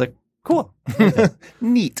It's like cool,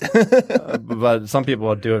 neat. but some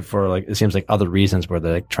people do it for like it seems like other reasons where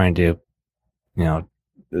they're like trying to,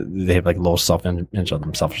 they have like low self-image of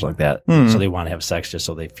themselves or something like that. So they want to have sex just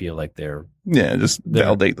so they feel like they're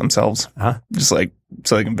validate themselves. Huh? Just like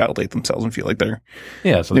so they can validate themselves and feel like they're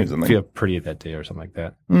so they feel pretty that day or something like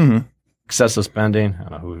that. Mm-hmm. Excessive spending. I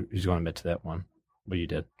don't know who's going to admit to that one, but you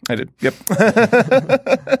did. I did. Yep.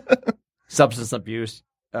 Substance abuse.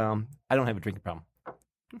 I don't have a drinking problem.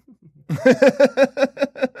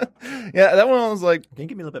 Yeah, that one was like, can you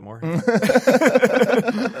give me a little bit more?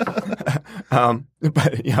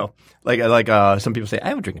 But like some people say I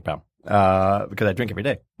have a drinking problem because I drink every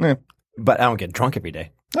day. Yeah. But I don't get drunk every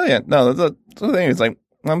day. Oh yeah, no, the thing is like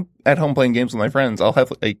I'm at home playing games with my friends. I'll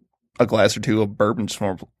have like a glass or two of bourbon just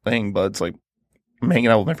for playing, but it's like I'm hanging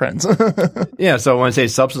out with my friends. Yeah, so when I say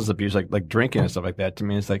substance abuse, like drinking and stuff like that, to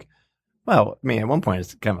me it's like, well, I mean, at one point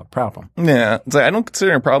it's kind of a problem. Yeah, it's like I don't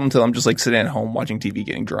consider it a problem until I'm just like sitting at home watching TV,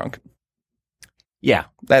 getting drunk. Yeah,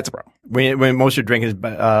 that's a problem. When most of your drink is,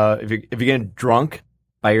 if you're getting drunk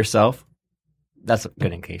by yourself, that's a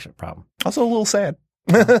good indication of a problem. Also a little sad.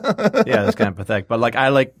 Yeah, that's kind of pathetic. But like I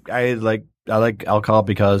like alcohol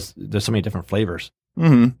because there's so many different flavors,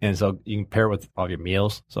 and so you can pair it with all your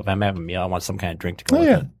meals. So if I'm having a meal, I want some kind of drink to go with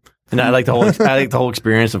it. And I like the whole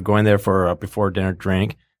experience of going there for a before dinner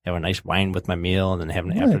drink. Have a nice wine with my meal, and then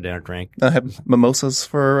having an after dinner drink. I have mimosas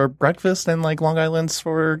for breakfast and like Long Island's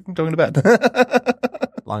for going to bed.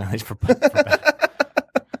 Long Island's for bed.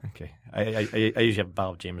 Okay, I usually have a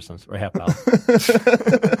bottle of Jameson's or a half bottle.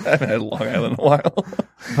 I haven't had Long Island in a while,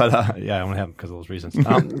 but yeah, I only have them because of those reasons.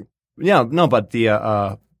 Yeah, no, but the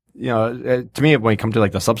to me when it comes to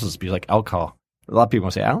like the substance abuse, like alcohol, a lot of people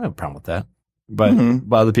say I don't have a problem with that, but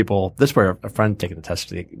other people, this is where a friend taking the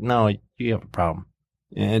test, like, no, you have a problem.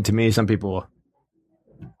 And to me, some people,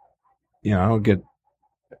 I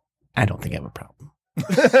don't think I have a problem.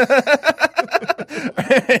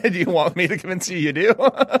 Do you want me to convince you do?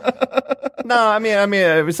 No, I mean,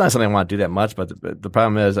 it's not something I want to do that much, but the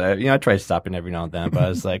problem is, I try stopping every now and then,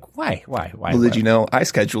 but it's like, why? Well, did you know I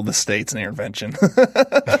schedule the state's an intervention?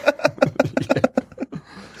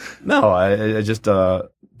 No, I just, to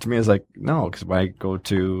me, it's like, no, because when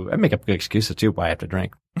I make up good excuses too why I have to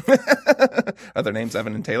drink. Are their names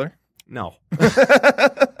Evan and Taylor? No.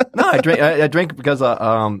 No, I drink because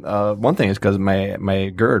one thing is because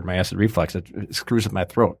my GERD, my acid reflux, it screws with my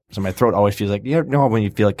throat. So my throat always feels like, when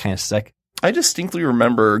you feel like kind of sick. I distinctly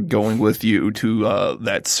remember going with you to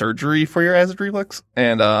that surgery for your acid reflux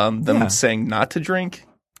and them saying not to drink.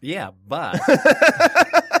 Yeah, but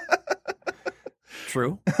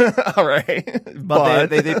true. All right, but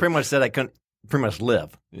they pretty much said I couldn't pretty much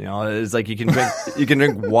live. It's like you can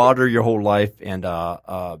drink water your whole life, and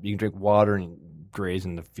you can drink water and graze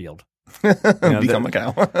in the field. Become a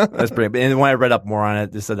cow. That's pretty. And when I read up more on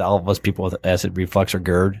it, they said that all of us people with acid reflux or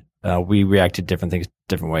GERD, we react to different things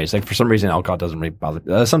different ways. Like for some reason, alcohol doesn't really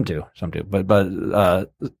bother. Some do, but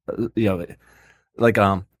like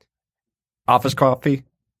office coffee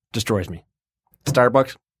destroys me.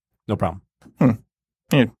 Starbucks, no problem.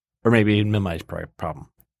 Yeah. Or maybe minimize problem.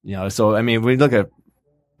 So I mean, when you look at,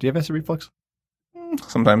 do you have acid reflux?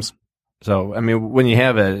 Sometimes. So I mean, when you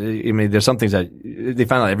have it, I mean, there's some things that they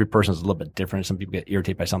find out every person is a little bit different. Some people get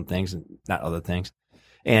irritated by some things and not other things.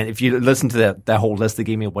 And if you listen to that whole list they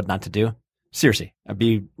gave me of what not to do, seriously, I'd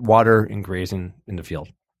be water and grazing in the field.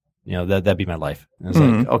 That'd be my life. And it's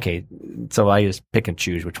like, okay, so I just pick and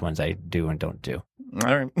choose which ones I do and don't do.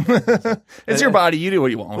 All right. It's your body. You do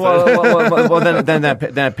what you want. Well, then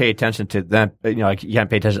I pay attention to that. You can't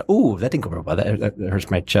pay attention. Ooh, that didn't go real well. That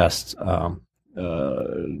hurts my chest.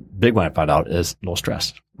 Big one I found out is low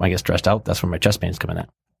stress. When I get stressed out, that's when my chest pain's coming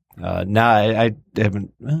out. Now I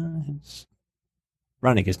haven't.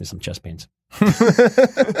 Ronnie gives me some chest pains.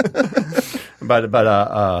 but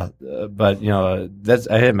that's,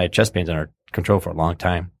 I had my chest pains under control for a long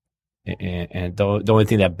time. And the only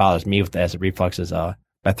thing that bothers me with the acid reflux is my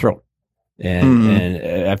throat,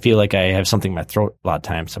 and I feel like I have something in my throat a lot of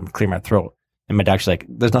times. So I'm clearing my throat, and my doctor's like,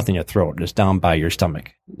 "There's nothing in your throat; it's down by your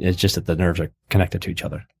stomach. It's just that the nerves are connected to each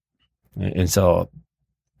other." And so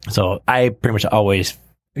I pretty much always,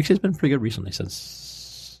 actually, it's been pretty good recently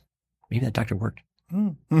since maybe that doctor worked.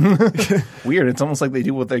 Weird. It's almost like they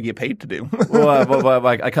do what they get paid to do. well,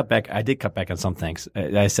 I cut back. I did cut back on some things.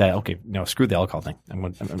 I said, okay, no, screw the alcohol thing.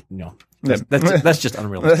 That's just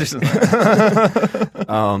unrealistic.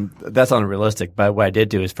 That's unrealistic. But what I did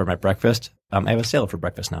do is for my breakfast, I have a salad for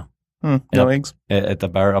breakfast now. No eggs at the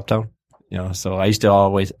bar uptown. So I used to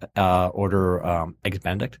always order eggs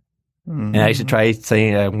Benedict, and I used to try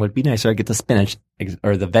saying it would be nicer to get the spinach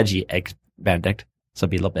or the veggie eggs Benedict, so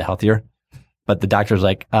it'd be a little bit healthier. But the doctor's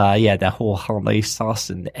like, yeah, that whole hollandaise sauce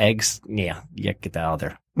and the eggs, yeah, get that out of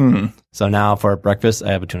there. Mm-hmm. So now for breakfast,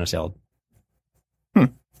 I have a tuna salad.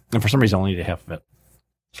 And for some reason, I only eat half of it.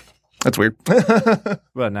 That's weird.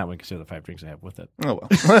 Well, not when you consider the 5 drinks I have with it. Oh,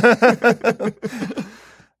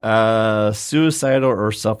 well. Suicidal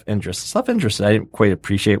or self-interest? Self-interest, I didn't quite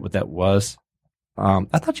appreciate what that was. I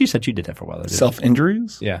thought you said you did that for a while.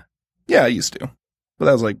 Self-injuries? Yeah. Yeah, I used to. But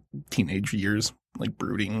that was like teenage years, like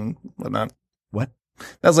brooding and whatnot. What?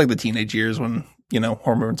 That was like the teenage years when,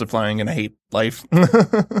 hormones are flying and I hate life.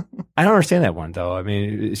 I don't understand that one, though. I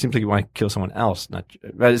mean, it seems like you want to kill someone else. But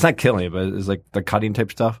it's not killing, but it's like the cutting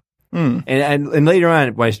type stuff. And later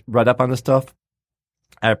on, when I read up on this stuff,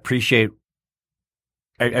 I appreciate.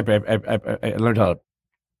 I learned how to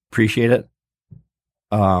appreciate it.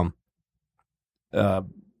 The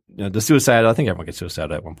suicide. I think everyone gets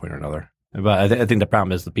suicidal at one point or another. But I think the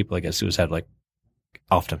problem is the people that get suicide like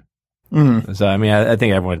often. Mm-hmm. So I mean, I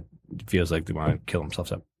think everyone feels like they want to kill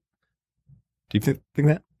themselves. Do you think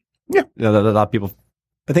that? Yeah, a lot of people.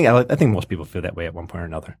 I think most people feel that way at one point or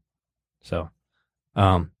another. So,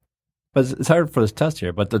 but it's hard for this test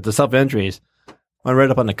here. But the self injuries, when I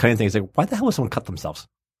read up on the cutting thing, it's like, why the hell would someone cut themselves?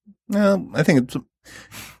 I think it's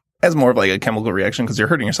as more of like a chemical reaction because you're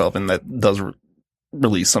hurting yourself, and that does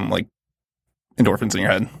release some like endorphins in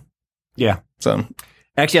your head. Yeah. So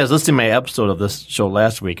actually, I was listening to my episode of this show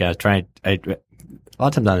last week. I was trying. A lot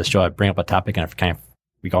of times on this show, I bring up a topic and I kind of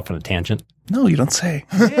we go off on a tangent. No, you don't say.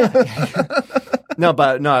 No,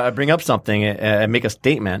 I bring up something, I make a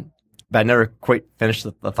statement, but I never quite finish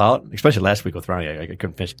the thought. Especially last week with Ronnie, I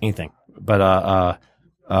couldn't finish anything. But I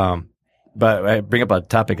bring up a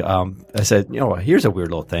topic. I said, here's a weird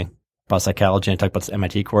little thing about psychology. And I talk about this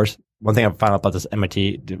MIT course. One thing I found out about this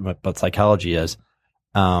MIT about psychology is,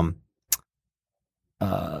 in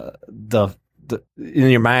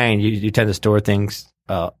your mind, you tend to store things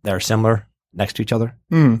that are similar next to each other.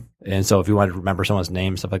 And so if you want to remember someone's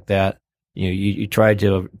name, stuff like that, you try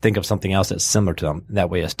to think of something else that's similar to them. And that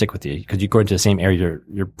way it'll stick with you because you go into the same area of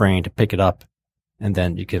your brain to pick it up, and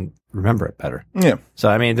then you can remember it better. Yeah. So,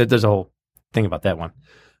 I mean, there's a whole thing about that one.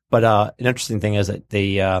 But an interesting thing is that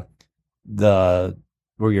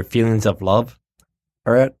where your feelings of love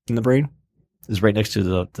are at in the brain is right next to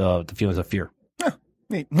the feelings of fear.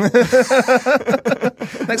 Neat.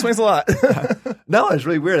 That explains a lot. No, it's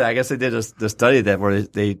really weird. I guess they did a study that where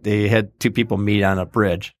they had two people meet on a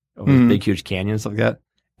bridge over a big, huge canyon and stuff like that.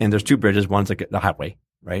 And there's two bridges. One's like the highway,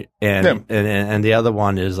 right? And the other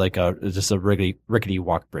one is like just a rickety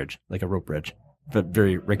walk bridge, like a rope bridge, but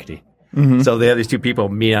very rickety. Mm-hmm. So they have these two people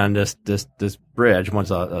meet on this bridge.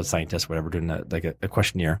 One's a scientist, whatever, doing a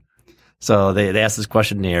questionnaire. So they ask this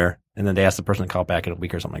questionnaire, and then they ask the person to call back in a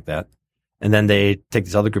week or something like that. And then they take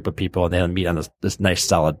this other group of people and they meet on this nice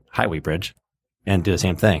solid highway bridge and do the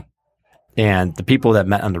same thing. And the people that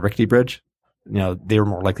met on the rickety bridge, they were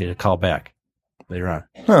more likely to call back later on.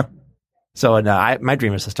 Huh. So my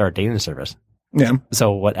dream is to start a dating service. Yeah.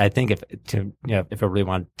 So what I think if I really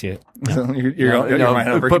want to, you're going to find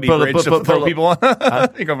a rickety bridge to throw people on. You're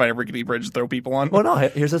going to find a rickety bridge to throw people on. Well, no.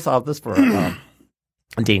 Here's to solve this for a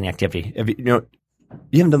dating activity. You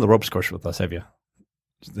haven't done the ropes course with us, have you?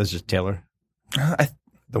 That's just Taylor.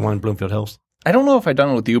 The one in Bloomfield Hills. I don't know if I've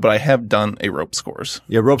done it with you, but I have done a ropes course.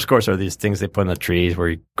 Yeah, ropes course are these things they put in the trees where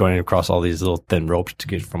you're going across all these little thin ropes to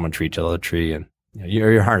get from one tree to the other tree, and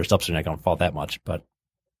you're harnessed up so you're not going to fall that much. But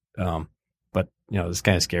it's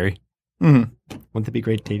kind of scary. Mm-hmm. Wouldn't that be a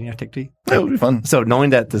great dating activity? That would be fun. So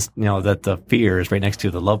knowing that that the fear is right next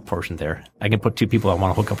to the love portion there, I can put two people that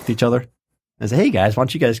want to hook up with each other and say, "Hey guys, why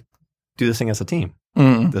don't you guys do this thing as a team?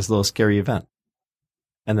 Mm-hmm. This little scary event."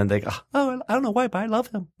 And then they go, "Oh, I don't know why, but I love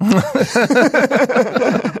him."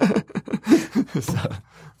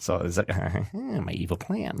 so it's like my evil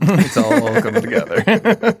plan. It's all coming together.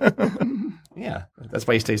 Yeah, that's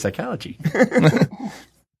why you study psychology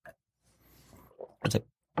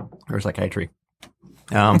or psychiatry.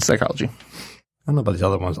 Psychology. I don't know about these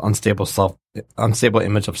other ones. Unstable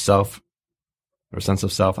image of self, or sense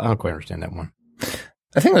of self. I don't quite understand that one.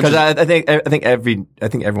 I think because I think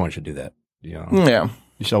everyone should do that. Yeah.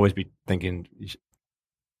 You should always be thinking.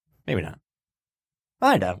 Maybe not.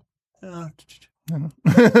 I don't. No,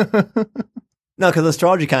 because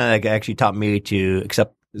astrology kind of like actually taught me to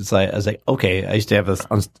accept. It's like I was like, okay, I used to have this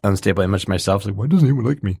unstable image of myself. It's like, why doesn't anyone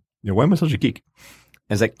like me? Why am I such a geek?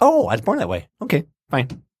 And it's like, oh, I was born that way. Okay,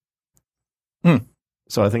 fine.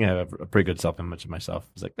 So I think I have a pretty good self-image of myself.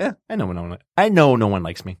 It's like, yeah, I know no one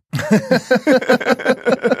likes me,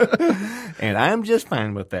 and I'm just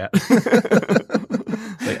fine with that.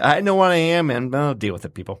 Like, I know what I am, and I'll deal with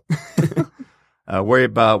it, people. Worry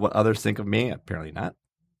about what others think of me? Apparently not.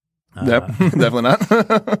 Yep, definitely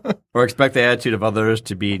not. Or expect the attitude of others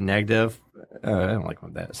to be negative. I don't like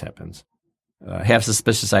when that happens. Have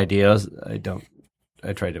suspicious ideas.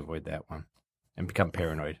 I try to avoid that one and become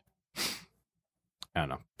paranoid. I don't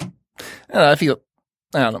know. I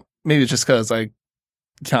don't know. Maybe it's just because I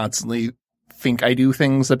constantly think I do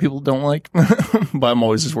things that people don't like, but I'm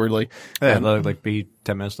always just worried, like, like be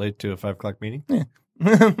 10 minutes late to a 5 o'clock meeting. Yeah.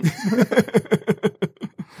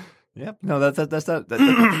 Yep. No, that's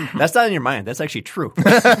not in your mind. That's actually true.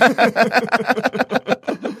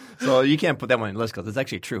 So you can't put that one in the list because it's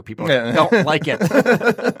actually true. People don't like it.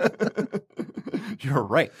 You're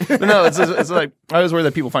right. But no, it's like I was worried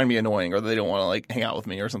that people find me annoying or that they don't want to like hang out with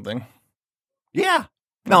me or something. Yeah.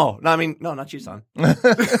 No, I mean, no, not you, son.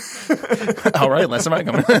 All right, last time I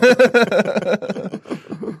come.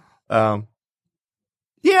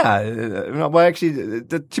 Yeah. Well, actually,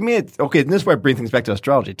 to me, it's okay. And this is where I bring things back to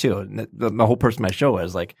astrology too. And the whole purpose of my show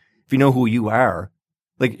is like, if you know who you are,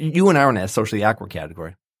 like you and I are in that socially awkward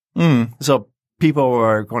category. So people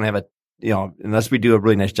are going to have unless we do a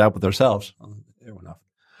really nice job with ourselves. Everyone enough.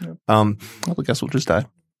 Yep. Well, I guess we'll just die.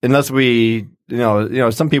 Unless we,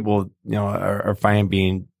 some people, are fine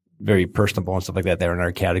being very personable and stuff like that. They're in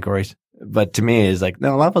our categories. But to me, it's like,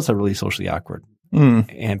 no, a lot of us are really socially awkward.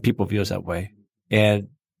 And people view us that way. And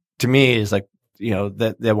to me, it's like,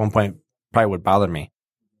 that at one point probably would bother me.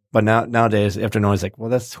 But nowadays, after knowing, it's like, well,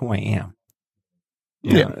 that's who I am.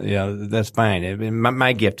 That's fine. I mean,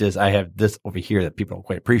 my gift is I have this over here that people don't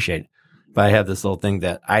quite appreciate. But I have this little thing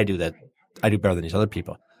that I do better than these other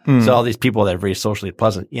people. So all these people that are very socially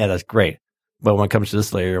pleasant, yeah, that's great. But when it comes to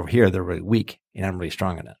this layer over here, they're really weak, and I'm really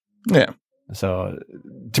strong in it. Yeah. So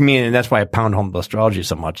to me, and that's why I pound home astrology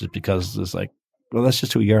so much, is because it's like, well, that's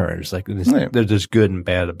just who you are. It's like there's just good and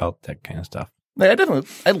bad about that kind of stuff. Yeah,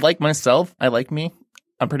 I like myself. I like me.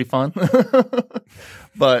 I'm pretty fun.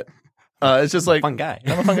 But it's just like fun guy.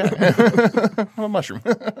 I'm a fun guy. I'm a mushroom.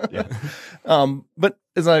 Yeah. But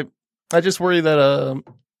it's like I just worry that I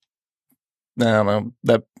don't know,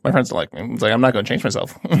 that my friends don't like me. It's like I'm not going to change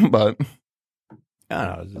myself. But I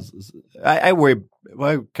don't know. I worry. Well,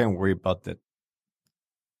 I kind of worry about that.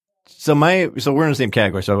 So we're in the same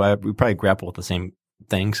category. So we probably grapple with the same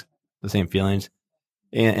things, the same feelings,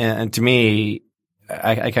 and to me,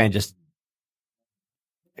 I kind of just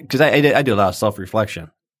because I do a lot of self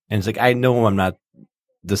reflection, and it's like I know I'm not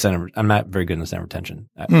the center. I'm not very good in the center of attention.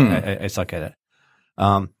 I suck at it.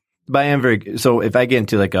 But I am very. So if I get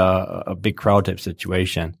into like a big crowd type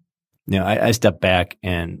situation, I step back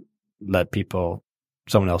and let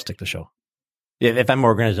someone else take the show. If I'm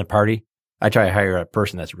organizing a party, I try to hire a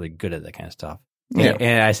person that's really good at that kind of stuff. Yeah.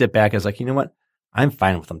 And I sit back and it's like, you know what? I'm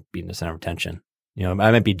fine with them being the center of attention. I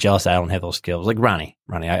might be jealous I don't have those skills. Like Ronnie.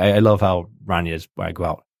 I love how Ronnie is when I go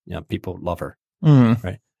out. People love her.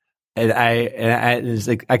 Right. And it's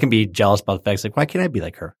like, I can be jealous about the fact, like, why can't I be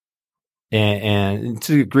like her? And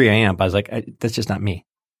to a degree I am, but I was like, that's just not me.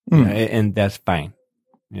 And that's fine.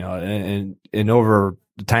 And over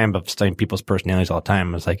the time of studying people's personalities all the time,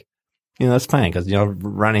 I was like, that's fine because,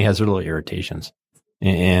 Ronnie has her little irritations.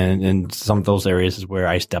 And some of those areas is where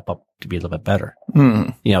I step up to be a little bit better.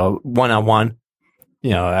 One-on-one,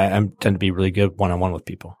 I tend to be really good one-on-one with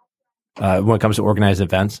people. When it comes to organized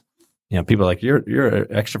events, people are like, you're an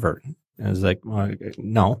extrovert. And it's like, well,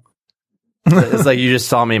 no. It's like you just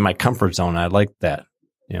saw me in my comfort zone. I like that.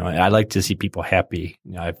 I like to see people happy.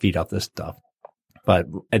 I feed off this stuff. But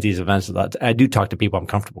at these events, I do talk to people I'm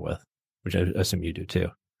comfortable with, which I assume you do too.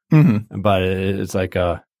 But it's like,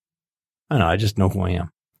 I don't know. I just know who I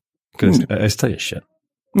am because I just tell you shit.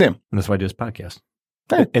 Yeah. And that's why I do this podcast.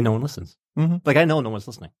 Hey. And no one listens. Like, I know no one's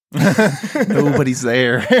listening. Nobody's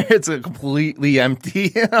there. It's a completely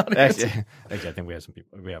empty. Actually, I think we have some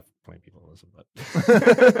people. We have plenty of people to listen, but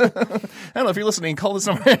I don't know if you're listening. Call this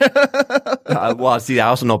number. Well, see, I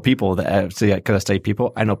also know people that because I study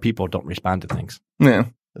people. I know people don't respond to things. Yeah.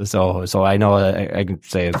 So I know I can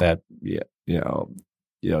say that.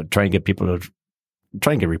 Try and get people to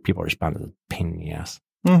respond to the pain in the ass.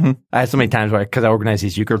 I had so many times where because I organize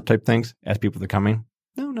these euchre type things, ask people if they're coming.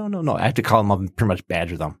 No. I have to call them up and pretty much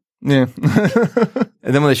badger them. Yeah.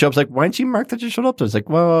 And then when they show up, it's like, why didn't you mark that you showed up? So it's like,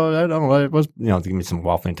 well, I don't know. It was, give me some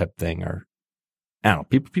waffling type thing, or I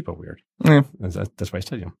don't know. People are weird. Yeah. That's why I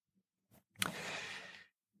study them.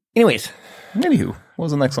 Anyways. Anywho, what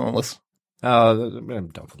was the next on the list? I'm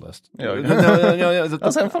done with the list. Yeah, I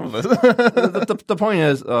was having fun with this. the point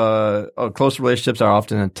is, close relationships are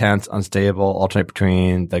often intense, unstable, alternate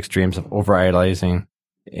between the extremes of over-idolizing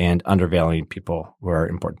and undervaluing people who are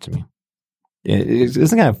important to me. Isn't it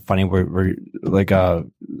kind of funny where like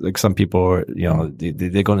some people,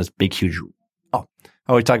 they go in this big, huge. Oh, I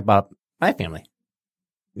always talk about my family.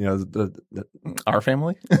 Our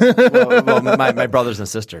family. My brothers and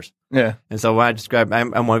sisters. Yeah. And so when I describe,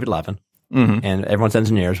 I'm one of 11, and everyone's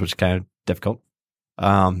engineers, which is kind of difficult.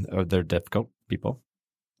 Or they're difficult people.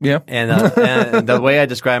 Yeah. And the way I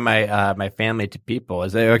describe my family to people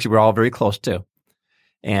is we're all very close too.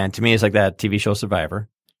 And to me, it's like that TV show Survivor.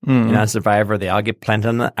 And on Survivor, they all get planted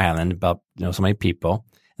on an island about so many people,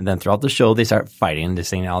 and then throughout the show, they start fighting. They're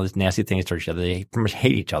saying all these nasty things to each other. They pretty much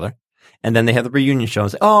hate each other. And then they have the reunion show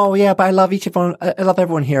and say, oh, yeah, but I love each of them. I love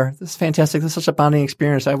everyone here. This is fantastic. This is such a bonding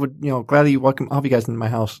experience. I would, gladly welcome all of you guys into my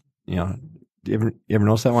house. You ever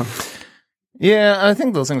notice that one? Yeah, I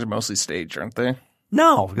think those things are mostly staged, aren't they?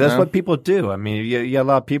 No, that's what people do. I mean, you a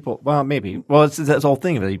lot of people, well, maybe. Well, it's that whole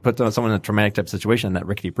thing of it. You put someone in a traumatic type situation in that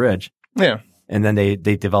rickety bridge. Yeah. And then they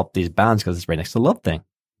develop these bonds because it's right next to the love thing.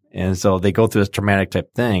 And so they go through this traumatic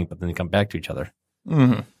type thing, but then they come back to each other.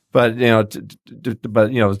 Mm-hmm. But,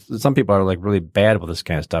 some people are like really bad with this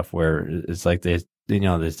kind of stuff where it's like they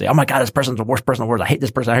say, oh my God, this person's the worst person in the world. I hate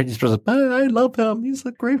this person. I hate this person. But I love him. He's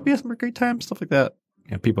like great. We have some great time, stuff like that.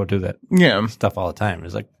 People do that stuff all the time.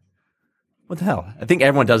 It's like, what the hell? I think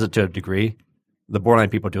everyone does it to a degree. The borderline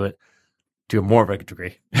people do it to a more of a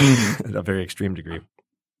degree, a very extreme degree.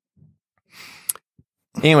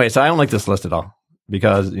 Anyway, so I don't like this list at all.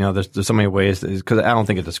 Because, there's so many ways, because I don't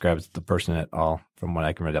think it describes the person at all from what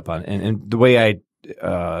I can read up on. And the way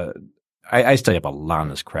I study up a lot on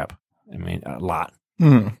this crap. I mean, a lot.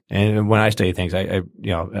 Mm-hmm. And when I study things, I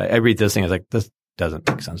read this thing, it's like, this doesn't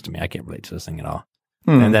make sense to me. I can't relate to this thing at all.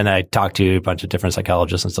 Mm-hmm. And then I talk to a bunch of different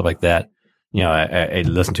psychologists and stuff like that. I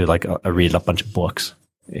listen to, I read a bunch of books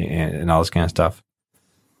and all this kind of stuff.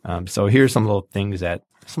 So here's some of the things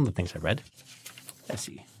I read. Let's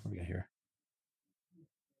see. What do we got here?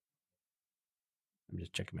 I'm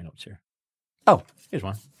just checking my notes here. Oh, here's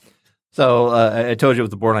one. So I told you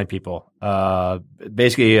with the borderline people,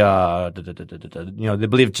 basically, they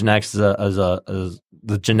believe genetics the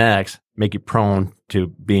genetics make you prone to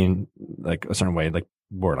being like a certain way, like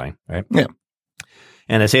borderline, right? Yeah.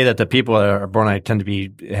 And I say that the people that are borderline tend to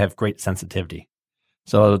have great sensitivity.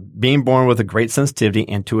 So being born with a great sensitivity,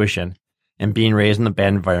 intuition, and being raised in a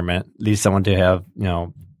bad environment leads someone to have,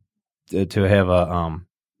 to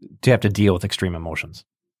have to deal with extreme emotions.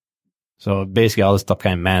 So basically all this stuff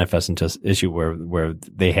kind of manifests into this issue where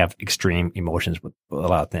they have extreme emotions with a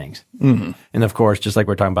lot of things. Mm-hmm. And of course, just like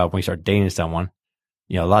we're talking about when we start dating someone,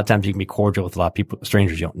 a lot of times you can be cordial with a lot of people,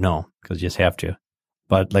 strangers you don't know, because you just have to.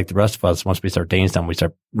 But like the rest of us, once we start dating someone, we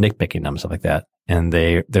start nitpicking them and stuff like that. And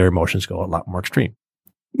their emotions go a lot more extreme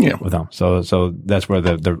with them. So that's where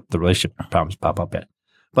the relationship problems pop up at.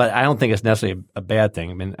 But I don't think it's necessarily a bad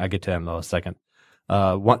thing. I mean, I'll get to that in a second.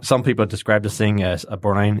 Some people describe this thing as a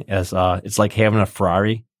borderline as it's like having a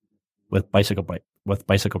Ferrari with bicycle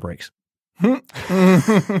brakes, which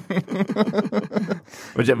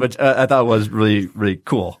I thought was really really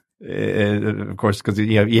cool. Of course, because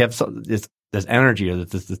you have this energy, or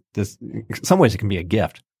this in some ways it can be a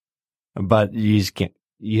gift, but you just can't.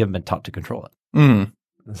 You haven't been taught to control it. Mm.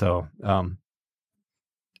 So,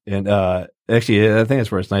 actually, I think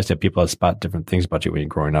it's where it's nice to have people that spot different things about you when you're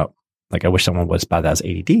growing up. Like, I wish someone would spot that I was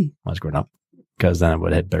ADD when I was growing up, because then I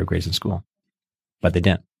would have had better grades in school. But they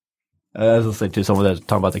didn't. I was listening to someone that was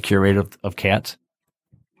talking about the curator of cats.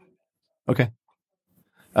 Okay.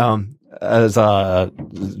 As they're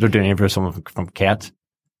doing an interview with someone from Cats,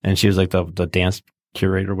 and she was like the dance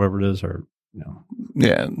curator, or whatever it is, or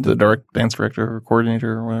yeah, the dance director or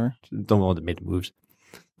coordinator or whatever. The one that made the moves.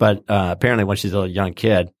 But apparently, when she's a young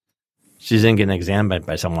kid, she's in getting examined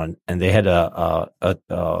by someone, and they had a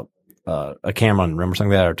camera in the room or something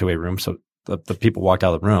like that, or a two-way room. So the people walked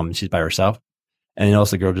out of the room, and she's by herself, and then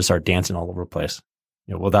also the girl just started dancing all over the place,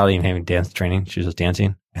 without even having dance training. She was just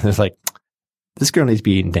dancing, and it's like, this girl needs to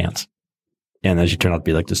be eating dance. And then she turned out to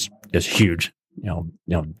be like this huge,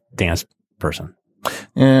 dance person.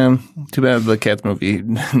 Yeah, too bad the Cats movie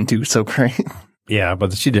didn't do so great. Yeah,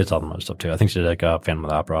 but she did all the other stuff too. I think she did like Phantom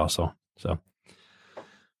of the Opera also. So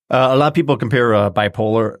a lot of people compare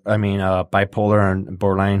bipolar and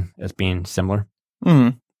borderline as being similar.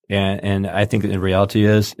 Mm-hmm. And I think that in reality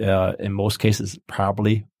is, in most cases,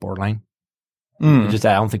 probably borderline. Just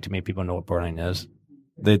I don't think too many people know what borderline is.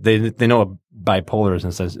 They know what bipolar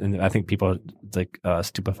is, and I think people like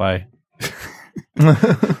stupefy.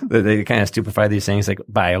 they kind of stupefy these things like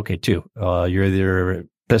okay, too. You're either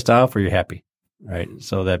pissed off or you're happy, right?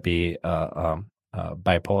 So that'd be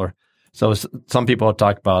bipolar. So some people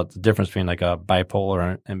talk about the difference between like a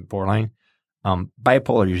bipolar and borderline.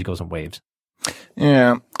 Bipolar usually goes in waves.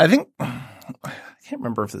 Yeah, I think I can't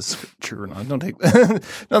remember if this is true or not. Don't take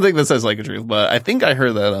this as like a truth, but I think I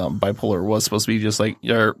heard that bipolar was supposed to be just like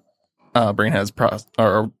your brain has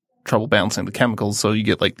or trouble balancing the chemicals, so you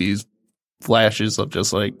get like these flashes of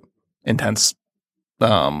just like intense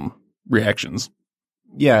reactions.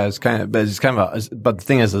 Yeah, it's kind of but the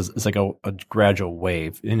thing is it's like a gradual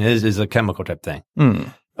wave, and it is a chemical type thing.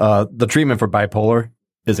 The treatment for bipolar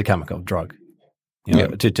is a chemical drug.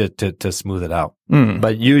 To smooth it out.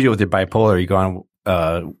 But usually with your bipolar, you go on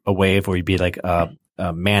a wave where you'd be like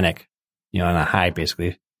manic, on a high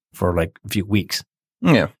basically for like a few weeks.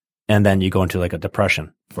 Yeah. And then you go into like a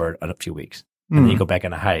depression for a few weeks. And then you go back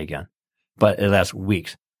on a high again. But it lasts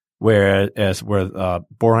weeks. Whereas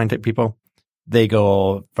borderline type people, they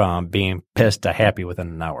go from being pissed to happy within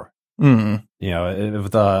an hour.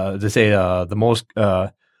 If they say the most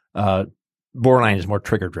borderline is more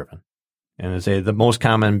trigger driven. And they say the most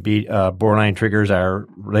common borderline triggers are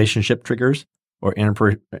relationship triggers or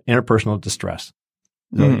interpersonal distress.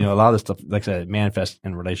 So, a lot of this stuff, like I said, manifests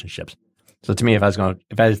in relationships. So to me, if I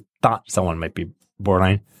thought someone might be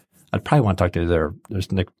borderline, I'd probably want to talk to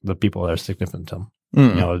the people that are significant to them.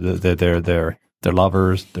 Their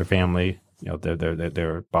lovers, their family,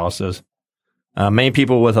 their bosses. Many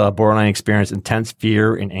people with borderline experience intense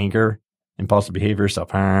fear and anger, impulsive behavior,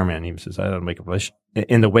 self-harm, and even suicide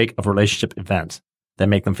in the wake of relationship events that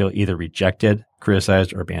make them feel either rejected,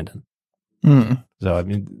 criticized, or abandoned. So, I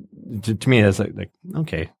mean, to me, that's like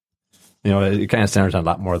okay. It kind of centers on a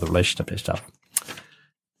lot more of the relationship stuff.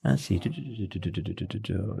 Let's see.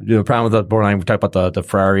 The problem with the borderline, we talked about the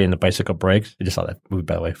Ferrari and the bicycle brakes. I just saw that movie,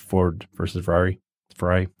 by the way, Ford versus Ferrari.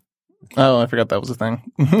 Oh, I forgot that was a thing.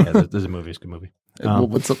 Yeah, there's a movie. It's a good movie.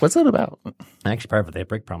 What's that about? Actually, part of it, they have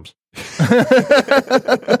brake problems.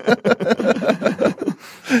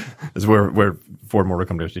 It's where Ford Motor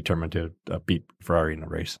Company was determined to beat Ferrari in a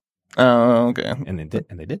race. Oh, okay. And they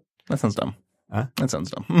did. That sounds dumb. Huh? That sounds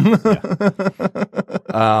dumb.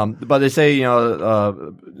 But they say, they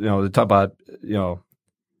talk about,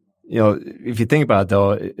 if you think about it,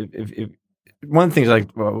 though, if one of the things I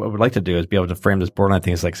would like to do is be able to frame this borderline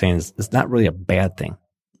thing as like saying it's not really a bad thing.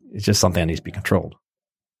 It's just something that needs to be controlled.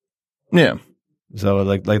 Yeah. So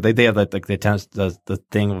like they have like the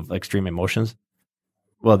thing of extreme emotions.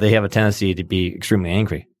 Well, they have a tendency to be extremely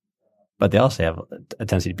angry, but they also have a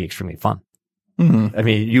tendency to be extremely fun. I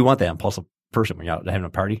mean, you want that impulsive person when you're out having a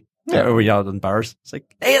party, or when you're out in bars. It's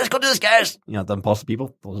like, hey, let's go do this, guys. The impulsive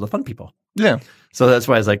people, those are the fun people. Yeah. So that's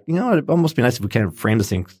why it's like, it'd almost be nice if we kind of frame this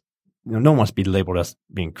thing. No one wants to be labeled as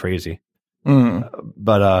being crazy.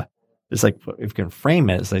 But it's like, if you can frame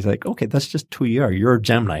it, it's like, okay, that's just who you are. You're a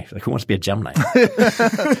Gemini. Like, who wants to be a Gemini?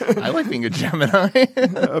 I like being a Gemini.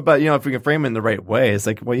 But, if we can frame it in the right way, it's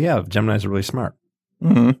like, well, yeah, Geminis are really smart.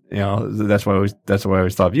 That's why I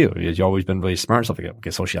always thought of you. You've always been really smart. Stuff like, okay,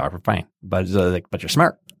 sociopathy, fine. But you're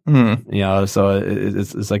smart. So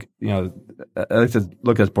it's like, I like to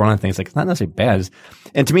look at this borderline thing. It's like, it's not necessarily bad.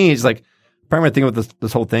 And to me, it's like, primary thing with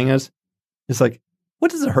this whole thing is, it's like,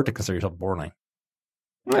 what does it hurt to consider yourself borderline?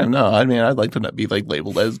 No, I mean, I'd like to not be like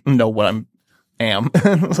labeled as know what I am.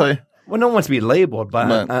 Well, no one wants to be labeled,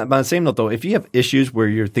 but on the same note, though, if you have issues where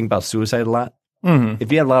you're thinking about suicide a lot,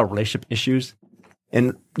 if you have a lot of relationship issues,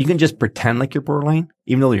 and you can just pretend like you're borderline,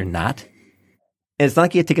 even though you're not, and it's not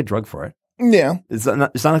like you take a drug for it. Yeah, it's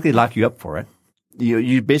not like they lock you up for it.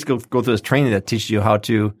 You basically go through this training that teaches you how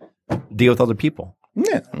to deal with other people.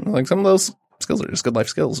 Yeah, like some of those skills are just good life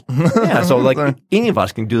skills. Yeah, so like any of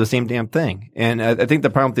us can do the same damn thing. And I think the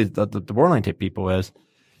problem with the borderline type people is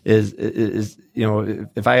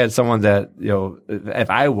if I had someone that if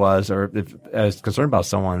I was or if I was concerned about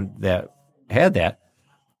someone that had that,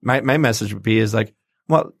 my message would be is like,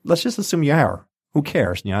 well, let's just assume you are. Who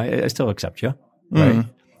cares? I still accept you, right?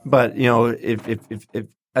 But if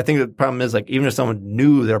I think the problem is like even if someone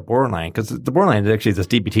knew they're borderline, because the borderline actually this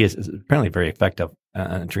DBT is apparently very effective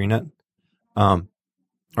at treating it. Or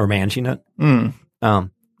managing it.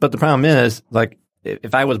 But the problem is, like,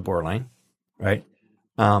 if I was borderline, right?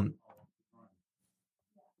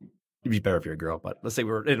 It'd be better if you're a girl, but let's say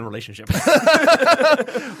we're in a relationship.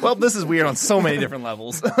 Well, this is weird on so many different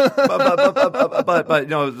levels. but you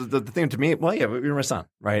know, the thing to me, well, yeah, you're my son,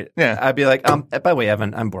 right? Yeah. I'd be like, by the way,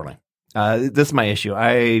 Evan, I'm borderline. This is my issue.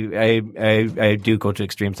 I do go to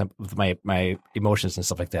extremes with my emotions and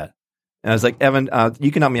stuff like that. And I was like, Evan,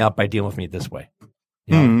 you can help me out by dealing with me this way.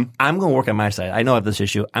 You know, I'm going to work on my side. I know I have this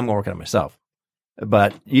issue. I'm going to work on it myself.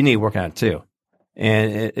 But you need to work on it too.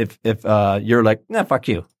 And if you're like, nah, fuck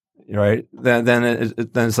you, right? Then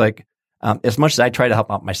it's like, as much as I try to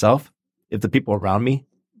help out myself, if the people around me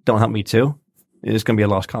don't help me too, it's going to be a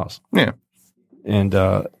lost cause. Yeah. And,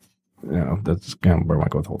 you know, that's kind of where I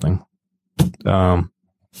want to go with the whole thing. Well,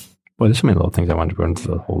 there's so many little things I wanted to go into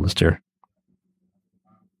the whole list here.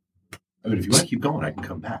 I mean, if you want to keep going, I can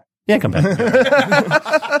come back. Yeah, come back. Because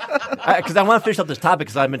I want to finish up this topic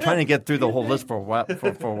because I've been trying to get through the whole list for a while.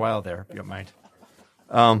 For a while there, if you don't mind.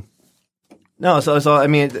 No, so I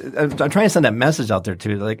mean, I'm trying to send that message out there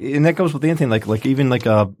too. Like, and that goes with anything. Like even like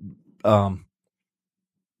bipolar.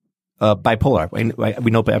 We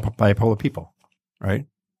know bipolar people, right?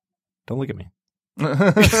 Don't look at me.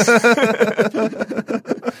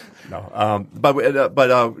 No, but we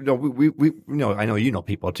know, I know you know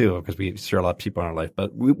people too because we share a lot of people in our life.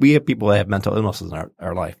 But we have people that have mental illnesses in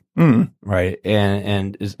our life, right?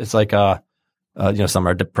 And it's like you know, some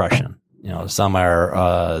are depression, you know, some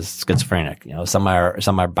are schizophrenic, you know, some are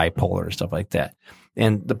bipolar and stuff like that.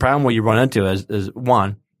 And the problem what you run into is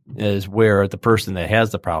where the person that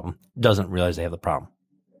has the problem doesn't realize they have the problem.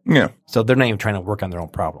 Yeah. So they're not even trying to work on their own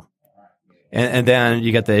problem. And then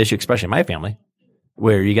you get the issue, especially in my family,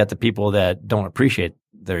 where you got the people that don't appreciate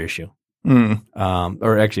their issue.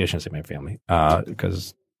 Or actually, I shouldn't say my family,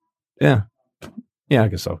 because, I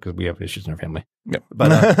guess so, because we have issues in our family. Yeah.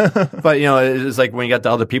 But you know, it's like when you got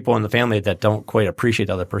the other people in the family that don't quite appreciate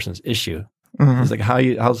the other person's issue. It's like,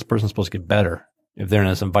 how's the person supposed to get better if they're in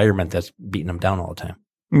this environment that's beating them down all the time?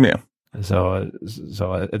 Yeah. So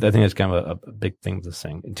I think it's kind of a big thing with this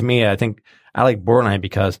thing. And to me, I think I like borderline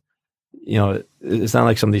because, you know, it's not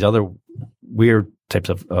like some of these other weird types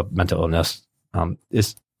of mental illness.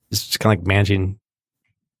 It's just kind of like managing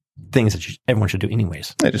things that everyone should do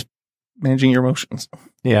anyways. Yeah, just managing your emotions.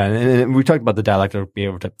 Yeah, and we talked about the dialectical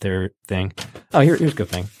behavior type theory thing. Oh, here's a good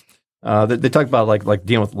thing. They talk about like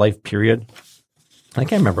dealing with life period. I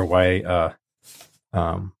can't remember why.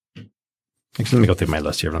 Let me go through my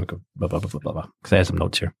list here. Let me go blah blah blah blah blah because I have some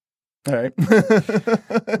notes here. All right.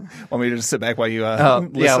 Want me to just sit back while you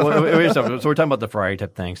yeah. So we're talking about the Ferrari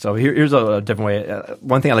type thing. So here's a different way.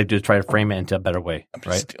 One thing I like to do is try to frame it into a better way. I'm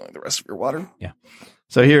just stealing the rest of your water. Yeah.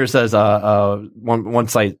 So here it says one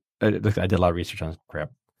site. I did a lot of research on this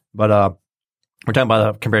crap, but we're talking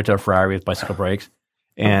about compared to a Ferrari with bicycle brakes,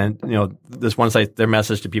 and you know this one site. Their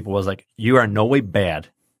message to people was like, "You are no way bad.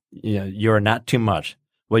 You know, you are not too much.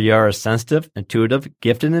 Well, you are a sensitive, intuitive,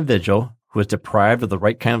 gifted individual who was deprived of the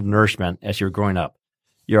right kind of nourishment as you were growing up.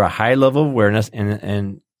 You're a high level of awareness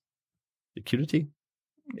and acuity,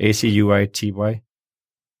 ACUITY,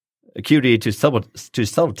 acuity to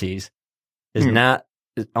subtleties is not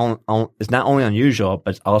only unusual,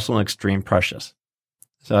 but it's also an extreme precious.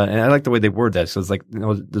 So, and I like the way they word that. So it's like, you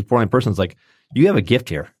know, this borderline person's like, you have a gift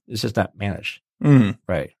here. It's just not managed.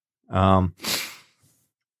 Right. What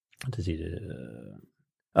does he do?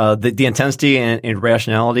 The intensity and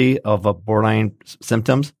rationality of borderline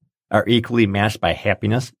symptoms are equally matched by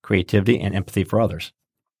happiness, creativity, and empathy for others.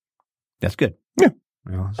 That's good. Yeah.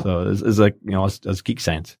 You know, so it's like, you know, it's geek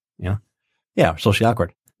science. You know, yeah, we're socially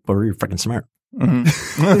awkward, but we're freaking smart.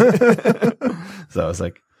 So it's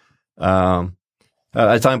like, I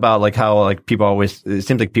was talking about like how like people always, it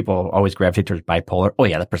seems like people always gravitate towards bipolar. Oh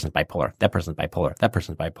yeah, that person's bipolar. That person's bipolar. That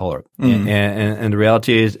person's bipolar. And the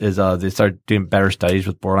reality is they started doing better studies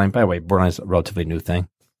with borderline. By the way, borderline is a relatively new thing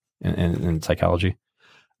in psychology.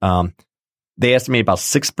 They estimate about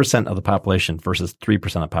 6% of the population versus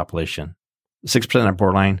 3% of the population. 6% are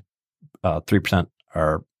borderline, 3%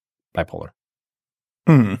 are bipolar.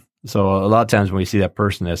 So a lot of times when we see that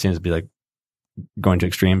person that seems to be like going to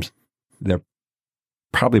extremes, they're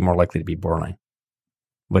probably more likely to be borderline,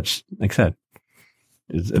 which, like I said,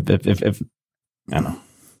 is if I don't know.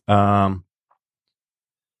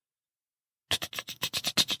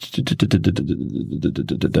 Who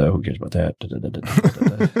cares about that?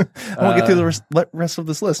 I won't get through the rest of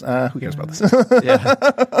this list. Who cares about this?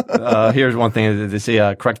 Yeah. Here's one thing. They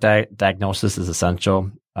say correct diagnosis is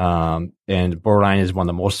essential. And borderline is one of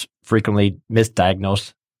the most frequently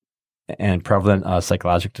misdiagnosed and prevalent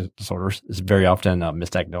psychological disorders. It's very often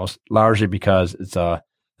misdiagnosed, largely because it's like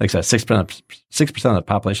I said, 6% of the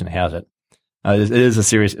population has it. It is a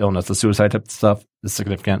serious illness. The suicide type stuff is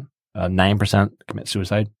significant. 9% commit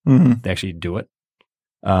suicide. Mm-hmm. They actually do it.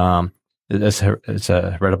 It's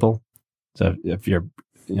heritable. So if your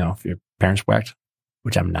parents whacked,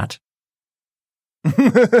 which I'm not.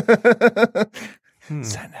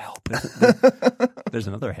 It's time to help. There's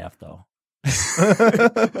another half though.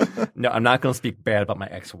 No, I'm not going to speak bad about my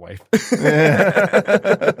ex-wife.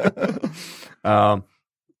 Part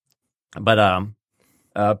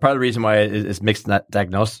of the reason why it's mixed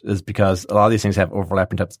diagnosed is because a lot of these things have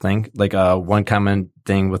overlapping types of thing. Like one common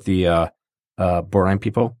thing with the borderline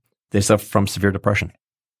people, they suffer from severe depression.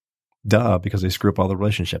 Duh, because they screw up all the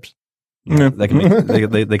relationships. They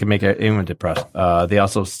can make anyone depressed. They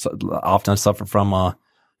also often suffer from ADD.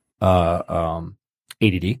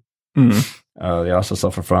 Mm-hmm. They also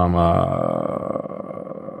suffer from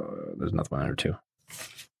there's another one or two.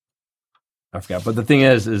 I forgot. But the thing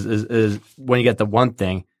is when you get the one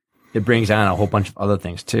thing, it brings on a whole bunch of other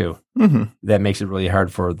things too. Mm-hmm. That makes it really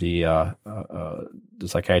hard for the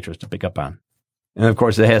psychiatrist to pick up on. And of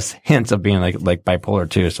course, it has hints of being like bipolar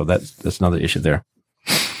too. So that's another issue there.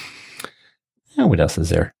 And what else is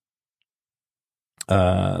there?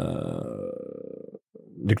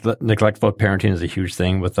 Neglectful parenting is a huge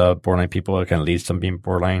thing with borderline people. It kind of leads to them being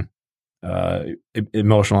borderline.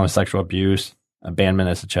 Emotional and sexual abuse, abandonment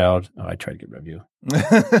as a child. Oh, I tried to get a review.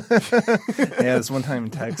 Yeah, this one time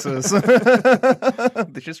in Texas.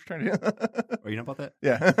 They just trying to. Oh, you know about that?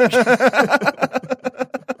 Yeah.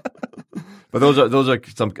 But those are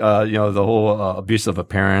some the whole abuse of a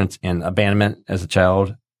parent and abandonment as a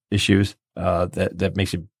child issues that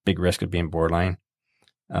makes you a big risk of being borderline.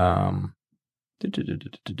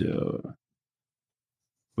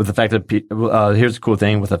 With effective, here's a cool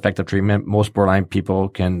thing with effective treatment. Most borderline people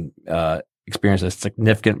can experience a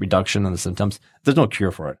significant reduction in the symptoms. There's no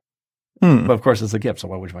cure for it, but of course it's a gift. So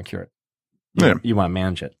why would you want to cure it? You want to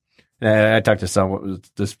manage it. I talked to someone,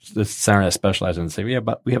 this center that specializes in it, and say, we have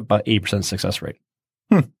about 80% success rate.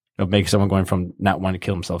 It'll make someone going from not wanting to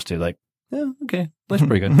kill themselves to like, yeah, okay, that's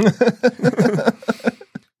pretty good.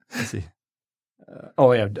 Let's see.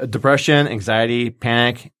 Depression, anxiety,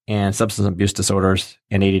 panic, and substance abuse disorders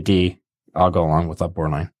and ADD all go along with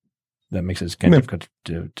borderline. That makes it kind of difficult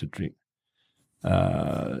to treat. Like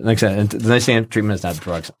I said, the nice thing treatment is not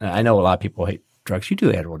drugs. I know a lot of people hate drugs. You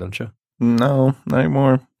do Adderall, don't you? No, not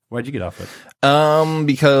anymore. Why'd you get off it?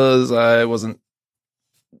 Because I wasn't.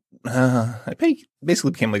 I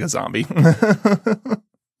basically became like a zombie.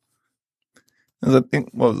 I think,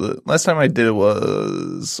 what was it? Last time I did it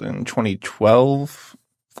was in 2012.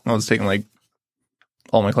 I was taking like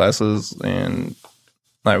all my classes, and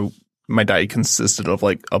my diet consisted of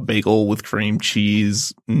like a bagel with cream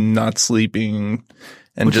cheese, not sleeping,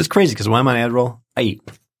 and which is crazy because when I'm on Adderall, I eat.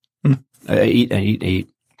 I eat. I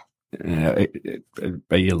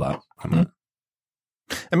eat a lot. I mean,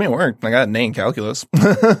 it worked. I got an A in calculus.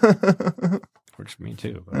 Works for me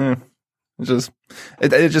too.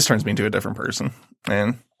 It just turns me into a different person,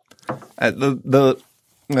 and I definitely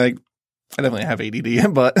have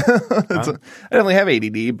ADD, but I definitely have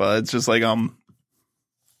ADD, but it's just like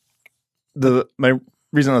my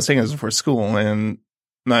reason I was taking this for school, and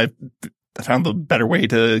I found the better way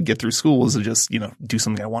to get through school was to just do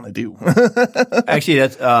something I want to do. Actually,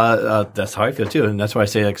 that's how I feel too, and that's why I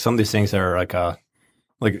say like some of these things are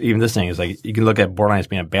like even this thing is like you can look at borderline as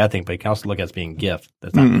being a bad thing, but you can also look at it as being a gift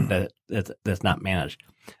that's not that's not managed.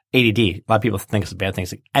 ADD, a lot of people think it's a bad thing.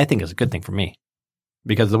 It's like, I think it's a good thing for me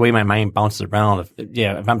because the way my mind bounces around.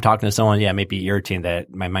 If I'm talking to someone, it may be irritating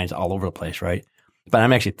that my mind's all over the place, right? But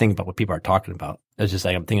I'm actually thinking about what people are talking about. It's just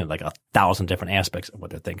like I'm thinking like 1,000 different aspects of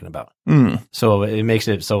what they're thinking about. So it makes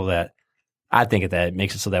it so that I think of that. It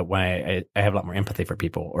makes it so that when I have a lot more empathy for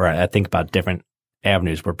people, or I think about different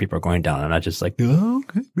avenues where people are going down, and I just like, oh,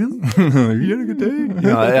 okay, really? You had a good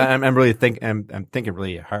day? I'm really I'm thinking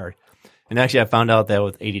really hard. And actually, I found out that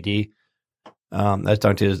with ADD, I was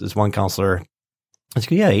talking to this one counselor. I was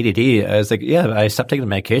like, ADD. I was like, I stopped taking the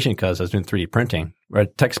medication because I was doing 3D printing or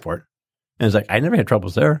tech support. And it's like, I never had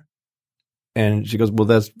troubles there. And she goes, well,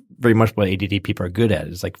 that's very much what ADD people are good at.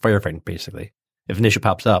 It's like firefighting, basically. If an issue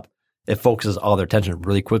pops up, it focuses all their attention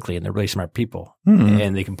really quickly, and they're really smart people.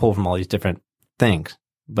 And they can pull from all these different things,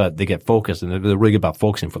 but they get focused, and they're really good about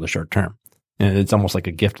focusing for the short term. And it's almost like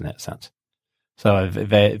a gift in that sense. So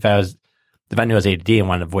if I knew I was ADD and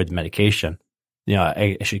wanted to avoid the medication,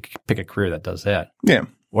 I should pick a career that does that. Yeah.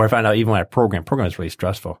 Or I find out even when I program is really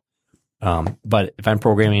stressful. But if I'm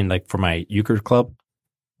programming like for my euchre club,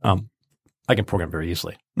 I can program very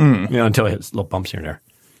easily. Until I hit little bumps here and there.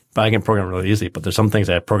 But I can program really easily. But there's some things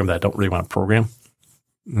that I program that I don't really want to program.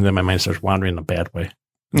 And then my mind starts wandering in a bad way.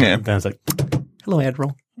 Yeah. And then it's like, hello,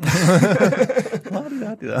 Admiral.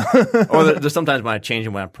 Or there's sometimes when I change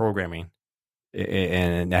when I'm programming,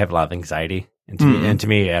 and I have a lot of anxiety, and to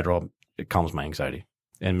me, Adderall, it calms my anxiety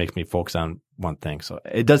and makes me focus on one thing. So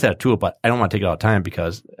it does have a tool, but I don't want to take it all the time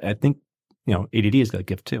because I think ADD is a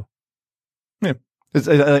gift too. Yeah,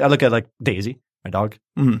 I look at like Daisy, my dog,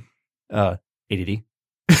 ADD.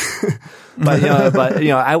 but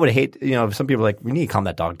I would hate some people are like, we need to calm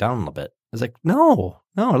that dog down a little bit. It's like no,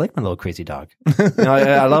 I like my little crazy dog.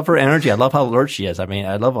 I love her energy. I love how alert she is. I mean,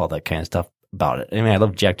 I love all that kind of stuff about it. I mean, I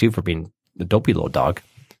love Jack too for being the dopey little dog.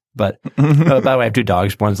 But by the way, I have two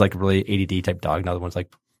dogs. One's like a really ADD type dog. Another one's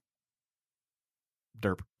like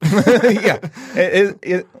derp. Yeah,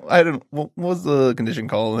 I don't. What was the condition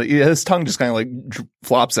called? His tongue just kind of like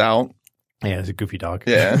flops out. Yeah, it's a goofy dog.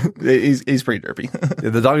 Yeah, he's pretty derpy.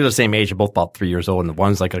 The dogs are the same age. They're both about 3 years old, and the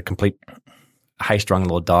one's like a complete high-strung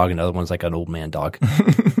little dog, and the other one's like an old man dog.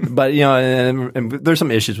 But and there's some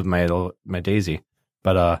issues with my Daisy,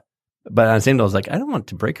 but on the same note, I was like, I don't want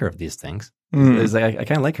to break her of these things. It's like I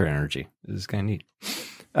kind of like her energy. It's kind of neat.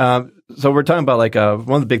 So we're talking about like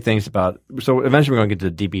one of the big things about. So eventually we're going to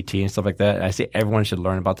get to DBT and stuff like that. And I say everyone should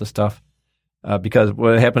learn about this stuff because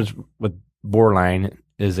what happens with borderline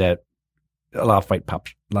is that a lot of fights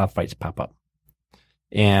pop up,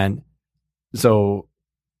 and so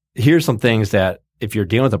here's some things that if you're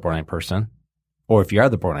dealing with a borderline person, or if you are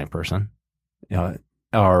the borderline person,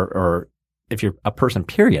 or if you're a person,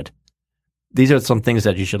 period. These are some things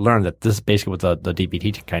that you should learn. That this is basically what the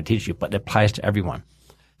DBT kind of teaches you, but it applies to everyone.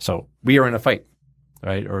 So we are in a fight,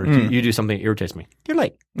 right? Or you do something that irritates me. You're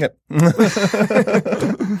late. Yep.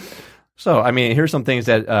 So I mean, here's some things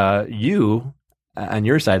that you on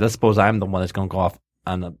your side. Let's suppose I'm the one that's going to go off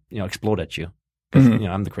on the explode at you because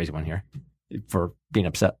I'm the crazy one here for being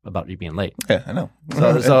upset about you being late. Yeah, I know.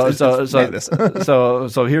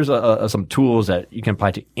 So here's some tools that you can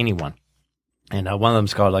apply to anyone, and one of them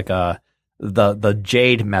is called like the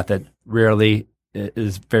JADE method.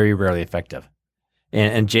 Is very rarely effective,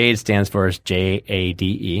 and JADE stands for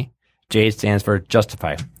JADE. JADE stands for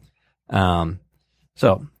justify.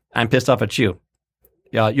 So I'm pissed off at you.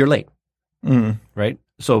 You're late, right?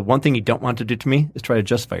 So one thing you don't want to do to me is try to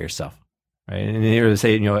justify yourself. Right, and here to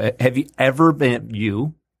say, have you ever been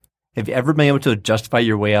able to justify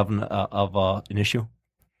your way of an issue?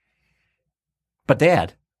 But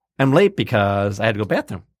Dad, I'm late because I had to go to the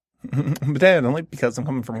bathroom. But Dad, I'm late because I'm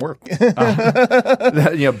coming from work.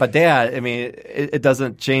 But Dad, I mean, it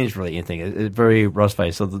doesn't change really anything. It's very justify.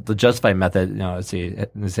 So the justify method, let's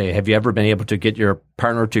say, have you ever been able to get your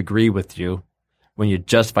partner to agree with you when you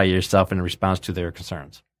justify yourself in response to their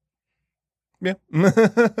concerns? Yeah.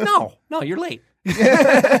 No, you're late.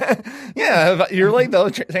 Yeah, you're late though.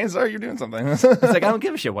 Chances are you're doing something. It's like I don't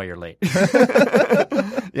give a shit why you're late.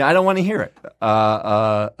 Yeah, I don't want to hear it.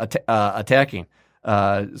 Attacking.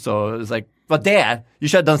 So it's like, but Dad, you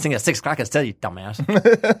should have done something at 6 o'clock instead, you dumbass.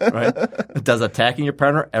 Right? Does attacking your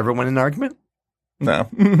partner ever win an argument? No.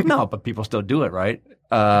 No, but people still do it, right?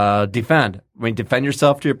 Defend. When you defend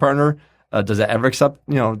yourself to your partner, does that ever accept?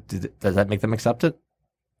 Does that make them accept it?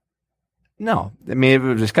 No. I mean,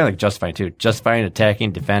 it was kind of like justifying too. Justifying,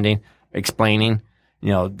 attacking, defending, explaining.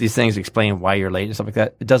 These things explain why you're late and stuff like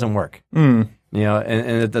that. It doesn't work. And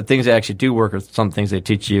the things that actually do work are some things they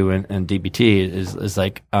teach you in DBT is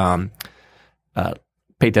like pay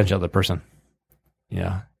attention to the person.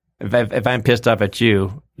 If I'm pissed off at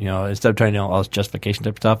you, instead of trying to all this justification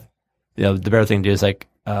type stuff, the better thing to do is like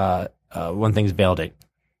one thing is validate.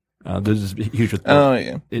 This is huge with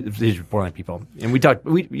it's huge with borderline people, and you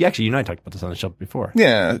and I talked about this on the show before.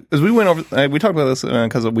 Yeah, because we talked about this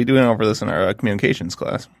because we went over this in our communications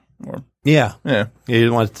class. Yeah.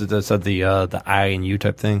 You wanted to said the I and you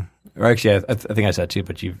type thing, or actually, I think I said it too,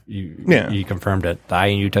 but you confirmed it. The I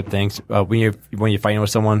and you type things. When you're fighting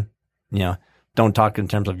with someone, don't talk in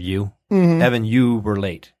terms of you. Evan, you were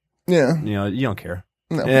late. Yeah. You don't care.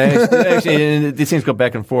 No. Actually, these things go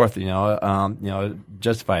back and forth.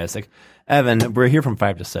 Justify it. It's like, Evan, we're here from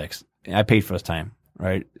 5 to 6. I paid for this time,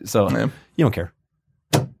 right? So you don't care.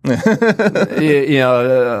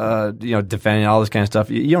 Defending all this kind of stuff.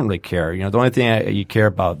 You don't really care. The only thing you care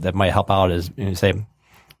about that might help out is say,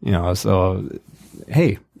 so,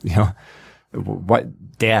 hey,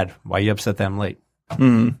 Dad, why are you upset that I'm late?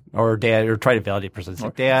 Or Dad, or try to validate person.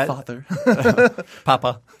 Like, Dad, Father,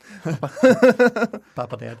 Papa,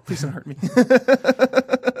 Dad, please don't hurt me.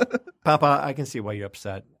 Papa, I can see why you're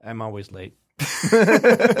upset. I'm always late.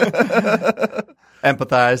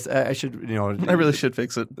 Empathize. I should, I really should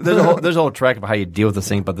fix it. There's a whole track of how you deal with this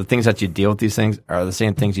thing, but the things that you deal with these things are the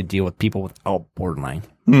same things you deal with people without borderline.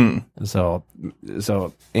 So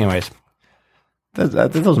anyways, those are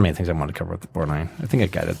the main things I wanted to cover with the borderline. I think I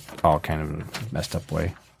got it all kind of in a messed up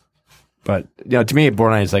way. But, to me,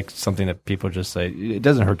 borderline is like something that people just say. It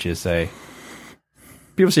doesn't hurt you to say.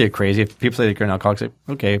 People say you're crazy. If people say you're an alcoholic, say,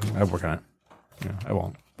 okay, I'll work on it. I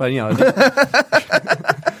won't. But,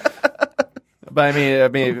 but I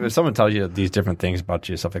mean, if someone tells you these different things about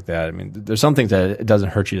you, stuff like that, I mean, there's some things that it doesn't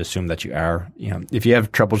hurt you to assume that you are. If you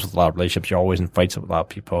have troubles with a lot of relationships, you're always in fights with a lot of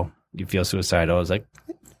people. You feel suicidal. It's like,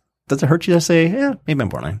 does it hurt you to say, yeah, maybe I'm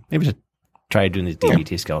borderline. Maybe I should try doing these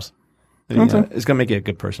DBT skills. It's going to make you a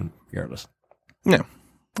good person, regardless. No,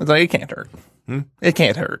 it's like it can't hurt. It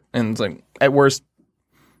can't hurt, and it's like at worst,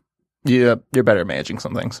 you're better at managing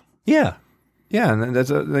some things. Yeah, and that's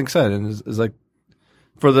like I said, and it's like.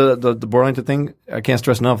 For the borderline thing, I can't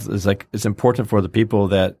stress enough. It's important for the people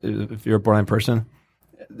that if you're a borderline person,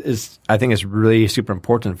 I think it's really super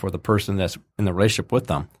important for the person that's in the relationship with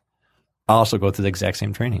them. Also go through the exact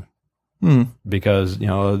same training because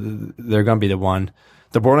they're going to be the one.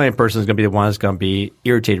 The borderline person is going to be the one that's going to be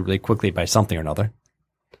irritated really quickly by something or another,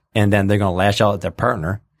 and then they're going to lash out at their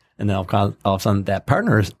partner, and then all of a sudden that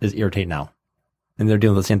partner is irritated now, and they're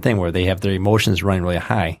doing the same thing where they have their emotions running really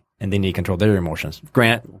high. And they need to control their emotions.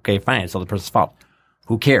 Okay, fine. It's the other person's fault.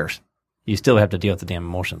 Who cares? You still have to deal with the damn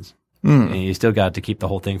emotions. And you still got to keep the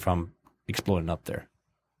whole thing from exploding up there.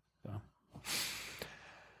 So. I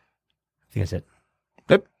think that's it.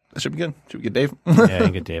 Yep. That should be good. Should be good, Dave. Yeah,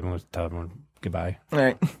 good, Dave. I'm going to tell everyone goodbye. All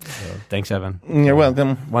right. So, thanks, Evan. You're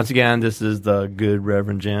welcome. Once again, this is the good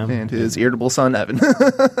Reverend Jim. And his irritable son, Evan.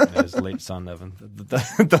 And his late son, Evan.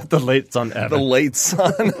 The late son, Evan. The late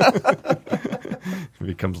son. If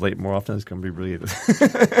he comes late more often, it's going to be really. Like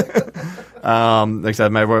I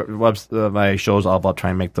said, my show is all about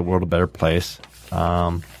trying to make the world a better place.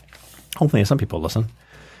 Hopefully, some people listen.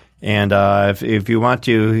 And if you want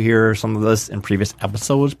to hear some of this in previous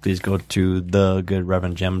episodes, please go to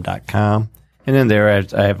thegoodreverendjim.com. And in there,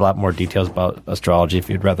 I have a lot more details about astrology. If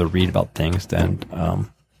you'd rather read about things, then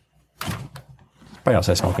probably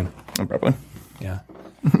outside smoking. Probably. Yeah.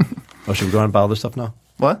 Should we go on about other stuff now?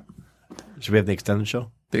 What? Should we have the extended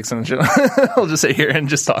show? The extended show? I'll just sit here and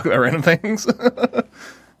just talk about random things.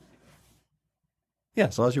 Yeah,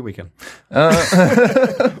 so how's your weekend?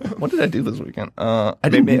 What did I do this weekend? I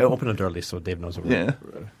didn't open it early so Dave knows what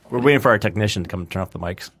we're waiting for our technician to come and turn off the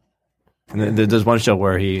mics. And then there's one show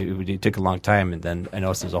where he took a long time, and then I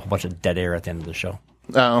noticed there's a whole bunch of dead air at the end of the show.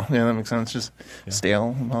 Oh, yeah, that makes sense. Just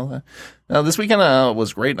stale and all that. No, this weekend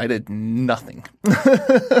was great. I did nothing.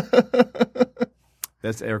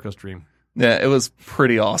 That's Erica's dream. Yeah, it was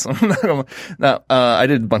pretty awesome. Now, I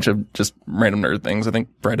did a bunch of just random nerd things. I think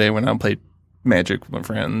Friday I went out and played Magic with my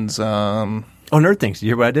friends. Nerd things. Did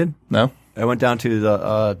you hear what I did? No. I went down to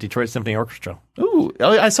the Detroit Symphony Orchestra. Ooh,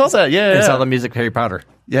 I saw that. Yeah, and saw the music of Harry Potter.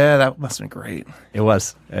 Yeah, that must have been great. It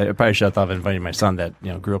was. I probably should have thought of inviting my son that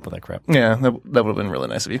grew up with that crap. Yeah, that would have been really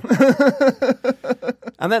nice of you.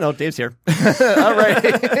 On that note, Dave's here. All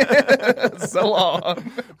right. So long.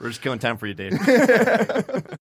 We're just killing time for you, Dave.